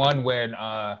send you the one when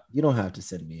you don't have to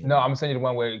send me. No, I'm gonna send you the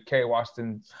one where Kerry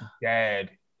Washington's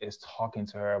dad is talking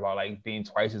to her about like being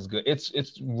twice as good. It's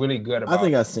really good. I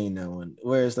think I've seen that one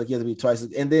where it's like you have to be twice,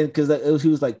 and then because he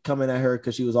was like coming at her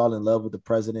because she was all in love with the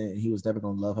president and he was never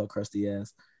gonna love her crusty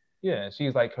ass. Yeah,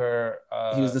 she's like her.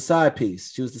 He was the side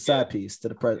piece. She was the side piece to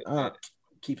the president.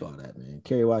 Keep all that, man.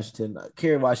 Kerry Washington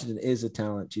is a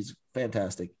talent. She's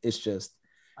fantastic. It's just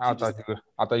I thought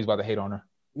he was about to hate on her.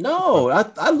 No,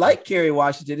 I like Kerry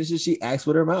Washington. It's just she acts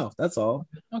with her mouth. That's all.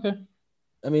 Okay.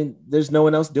 I mean, there's no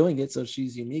one else doing it, so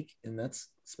she's unique, and that's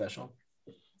special.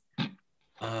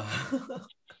 But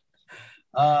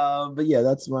yeah,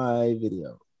 that's my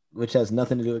video, which has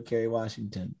nothing to do with Kerry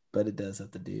Washington, but it does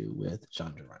have to do with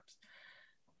Shonda Rhimes.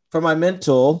 For my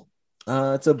mental,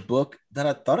 it's a book that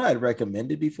I thought I had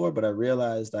recommended before, but I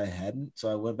realized I hadn't,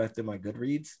 so I went back to my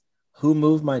Goodreads. Who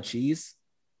Moved My Cheese?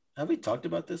 Have we talked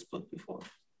about this book before?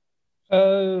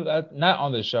 Not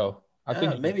on the show. I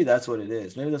think maybe that's what it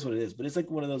is. But it's like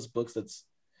one of those books that's,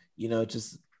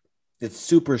 it's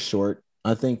super short.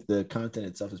 I think the content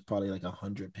itself is probably like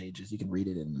 100 pages. You can read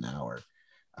it in an hour.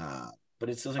 But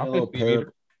it's just like a little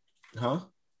paragraph. Huh?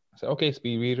 I said, okay,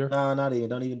 speed reader. No, not even.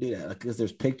 Don't even do that. Because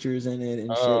there's pictures in it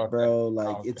and Oh, shit, bro.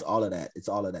 Like okay. it's all of that. It's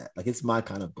all of that. Like it's my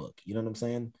kind of book. You know what I'm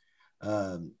saying?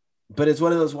 But it's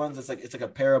one of those ones that's like it's like a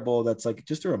parable that's like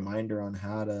just a reminder on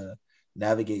how to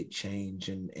navigate change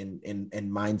and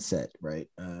mindset, right?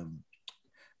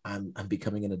 I'm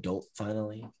becoming an adult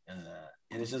finally,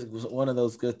 and it's just one of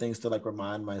those good things to like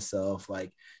remind myself,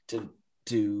 like to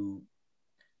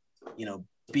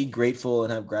be grateful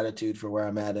and have gratitude for where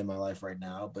I'm at in my life right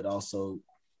now, but also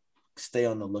stay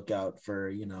on the lookout for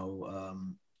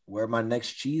where my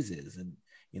next cheese is. And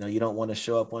you don't want to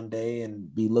show up one day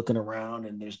and be looking around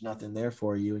and there's nothing there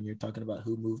for you, and you're talking about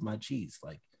who moved my cheese.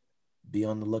 Like, be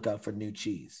on the lookout for new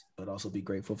cheese, but also be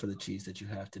grateful for the cheese that you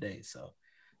have today. So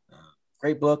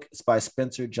great book. It's by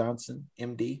Spencer Johnson,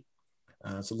 MD.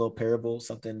 It's a little parable,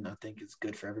 something I think is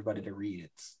good for everybody to read.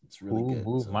 It's really Who good.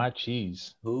 moved my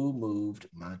cheese? Who moved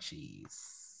my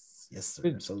cheese? Yes,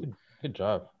 sir. Good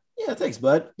job. Yeah, thanks,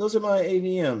 bud. Those are my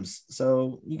AVMs.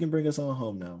 So you can bring us on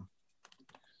home now.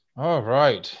 All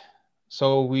right.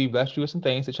 So we left you with some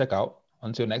things to check out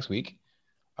until next week.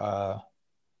 I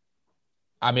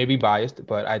may be biased,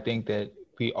 but I think that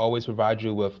we always provide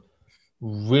you with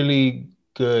really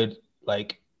good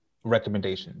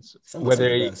recommendations. Some would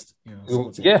say the best.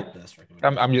 Yeah, the best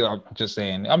I'm just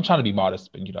saying. I'm trying to be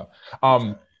modest, but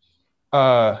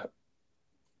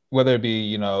whether it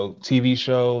be TV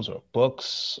shows or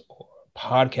books or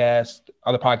podcasts,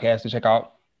 other podcasts to check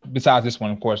out besides this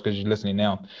one, of course, because you're listening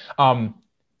now. Now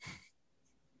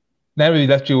we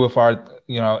left you with our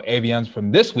AVMs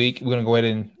from this week. We're gonna go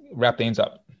ahead and wrap things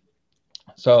up.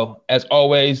 So as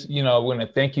always, we're gonna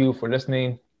thank you for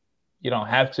listening. You don't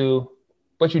have to,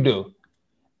 but you do,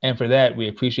 and for that we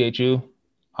appreciate you.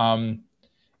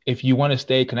 If you want to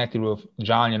stay connected with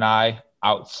John and I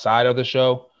outside of the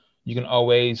show, you can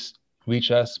always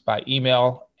reach us by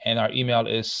email, and our email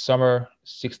is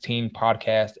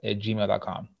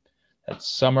summer16podcast@gmail.com.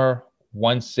 That's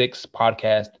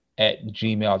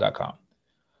summer16podcast@gmail.com.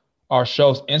 Our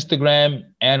show's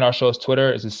Instagram and our show's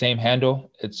Twitter is the same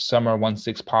handle. It's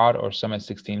summer16pod or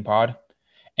summer16pod.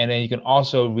 And then you can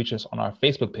also reach us on our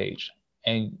Facebook page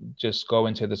and just go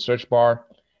into the search bar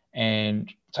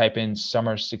and type in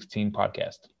Summer 16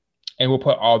 Podcast. And we'll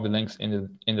put all the links in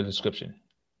the description.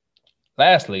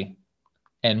 Lastly,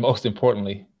 and most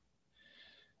importantly,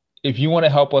 if you want to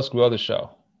help us grow the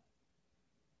show,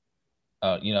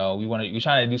 we're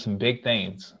trying to do some big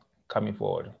things coming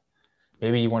forward.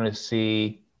 Maybe you want to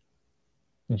see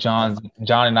John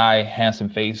and I handsome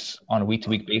face on a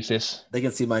week-to-week basis. They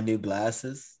can see my new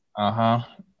glasses. We're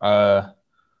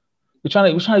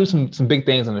trying to do some big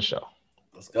things on the show.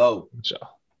 Let's go.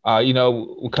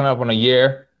 We're coming up on a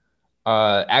year.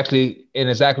 Actually, in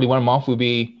exactly 1 month, we'll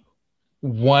be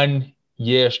 1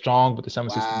 year strong with the Summer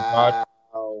 16 Pod.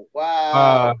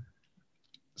 Wow.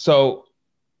 So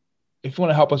if you want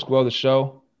to help us grow the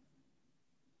show,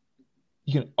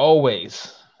 you can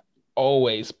always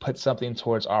put something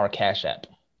towards our Cash App.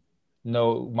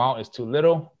 No amount is too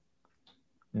little.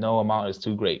 No amount is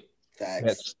too great.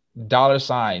 Thanks. That's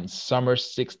 $ Summer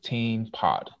 16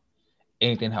 Pod.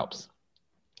 Anything helps.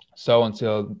 So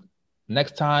until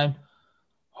next time,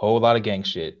 whole lot of gang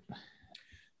shit.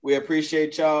 We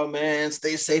appreciate y'all, man.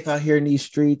 Stay safe out here in these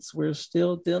streets. We're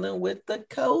still dealing with the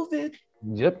COVID.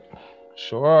 Yep,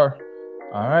 sure.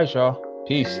 All right, y'all.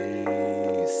 Peace.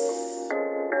 Peace.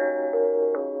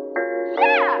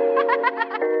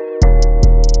 Yeah.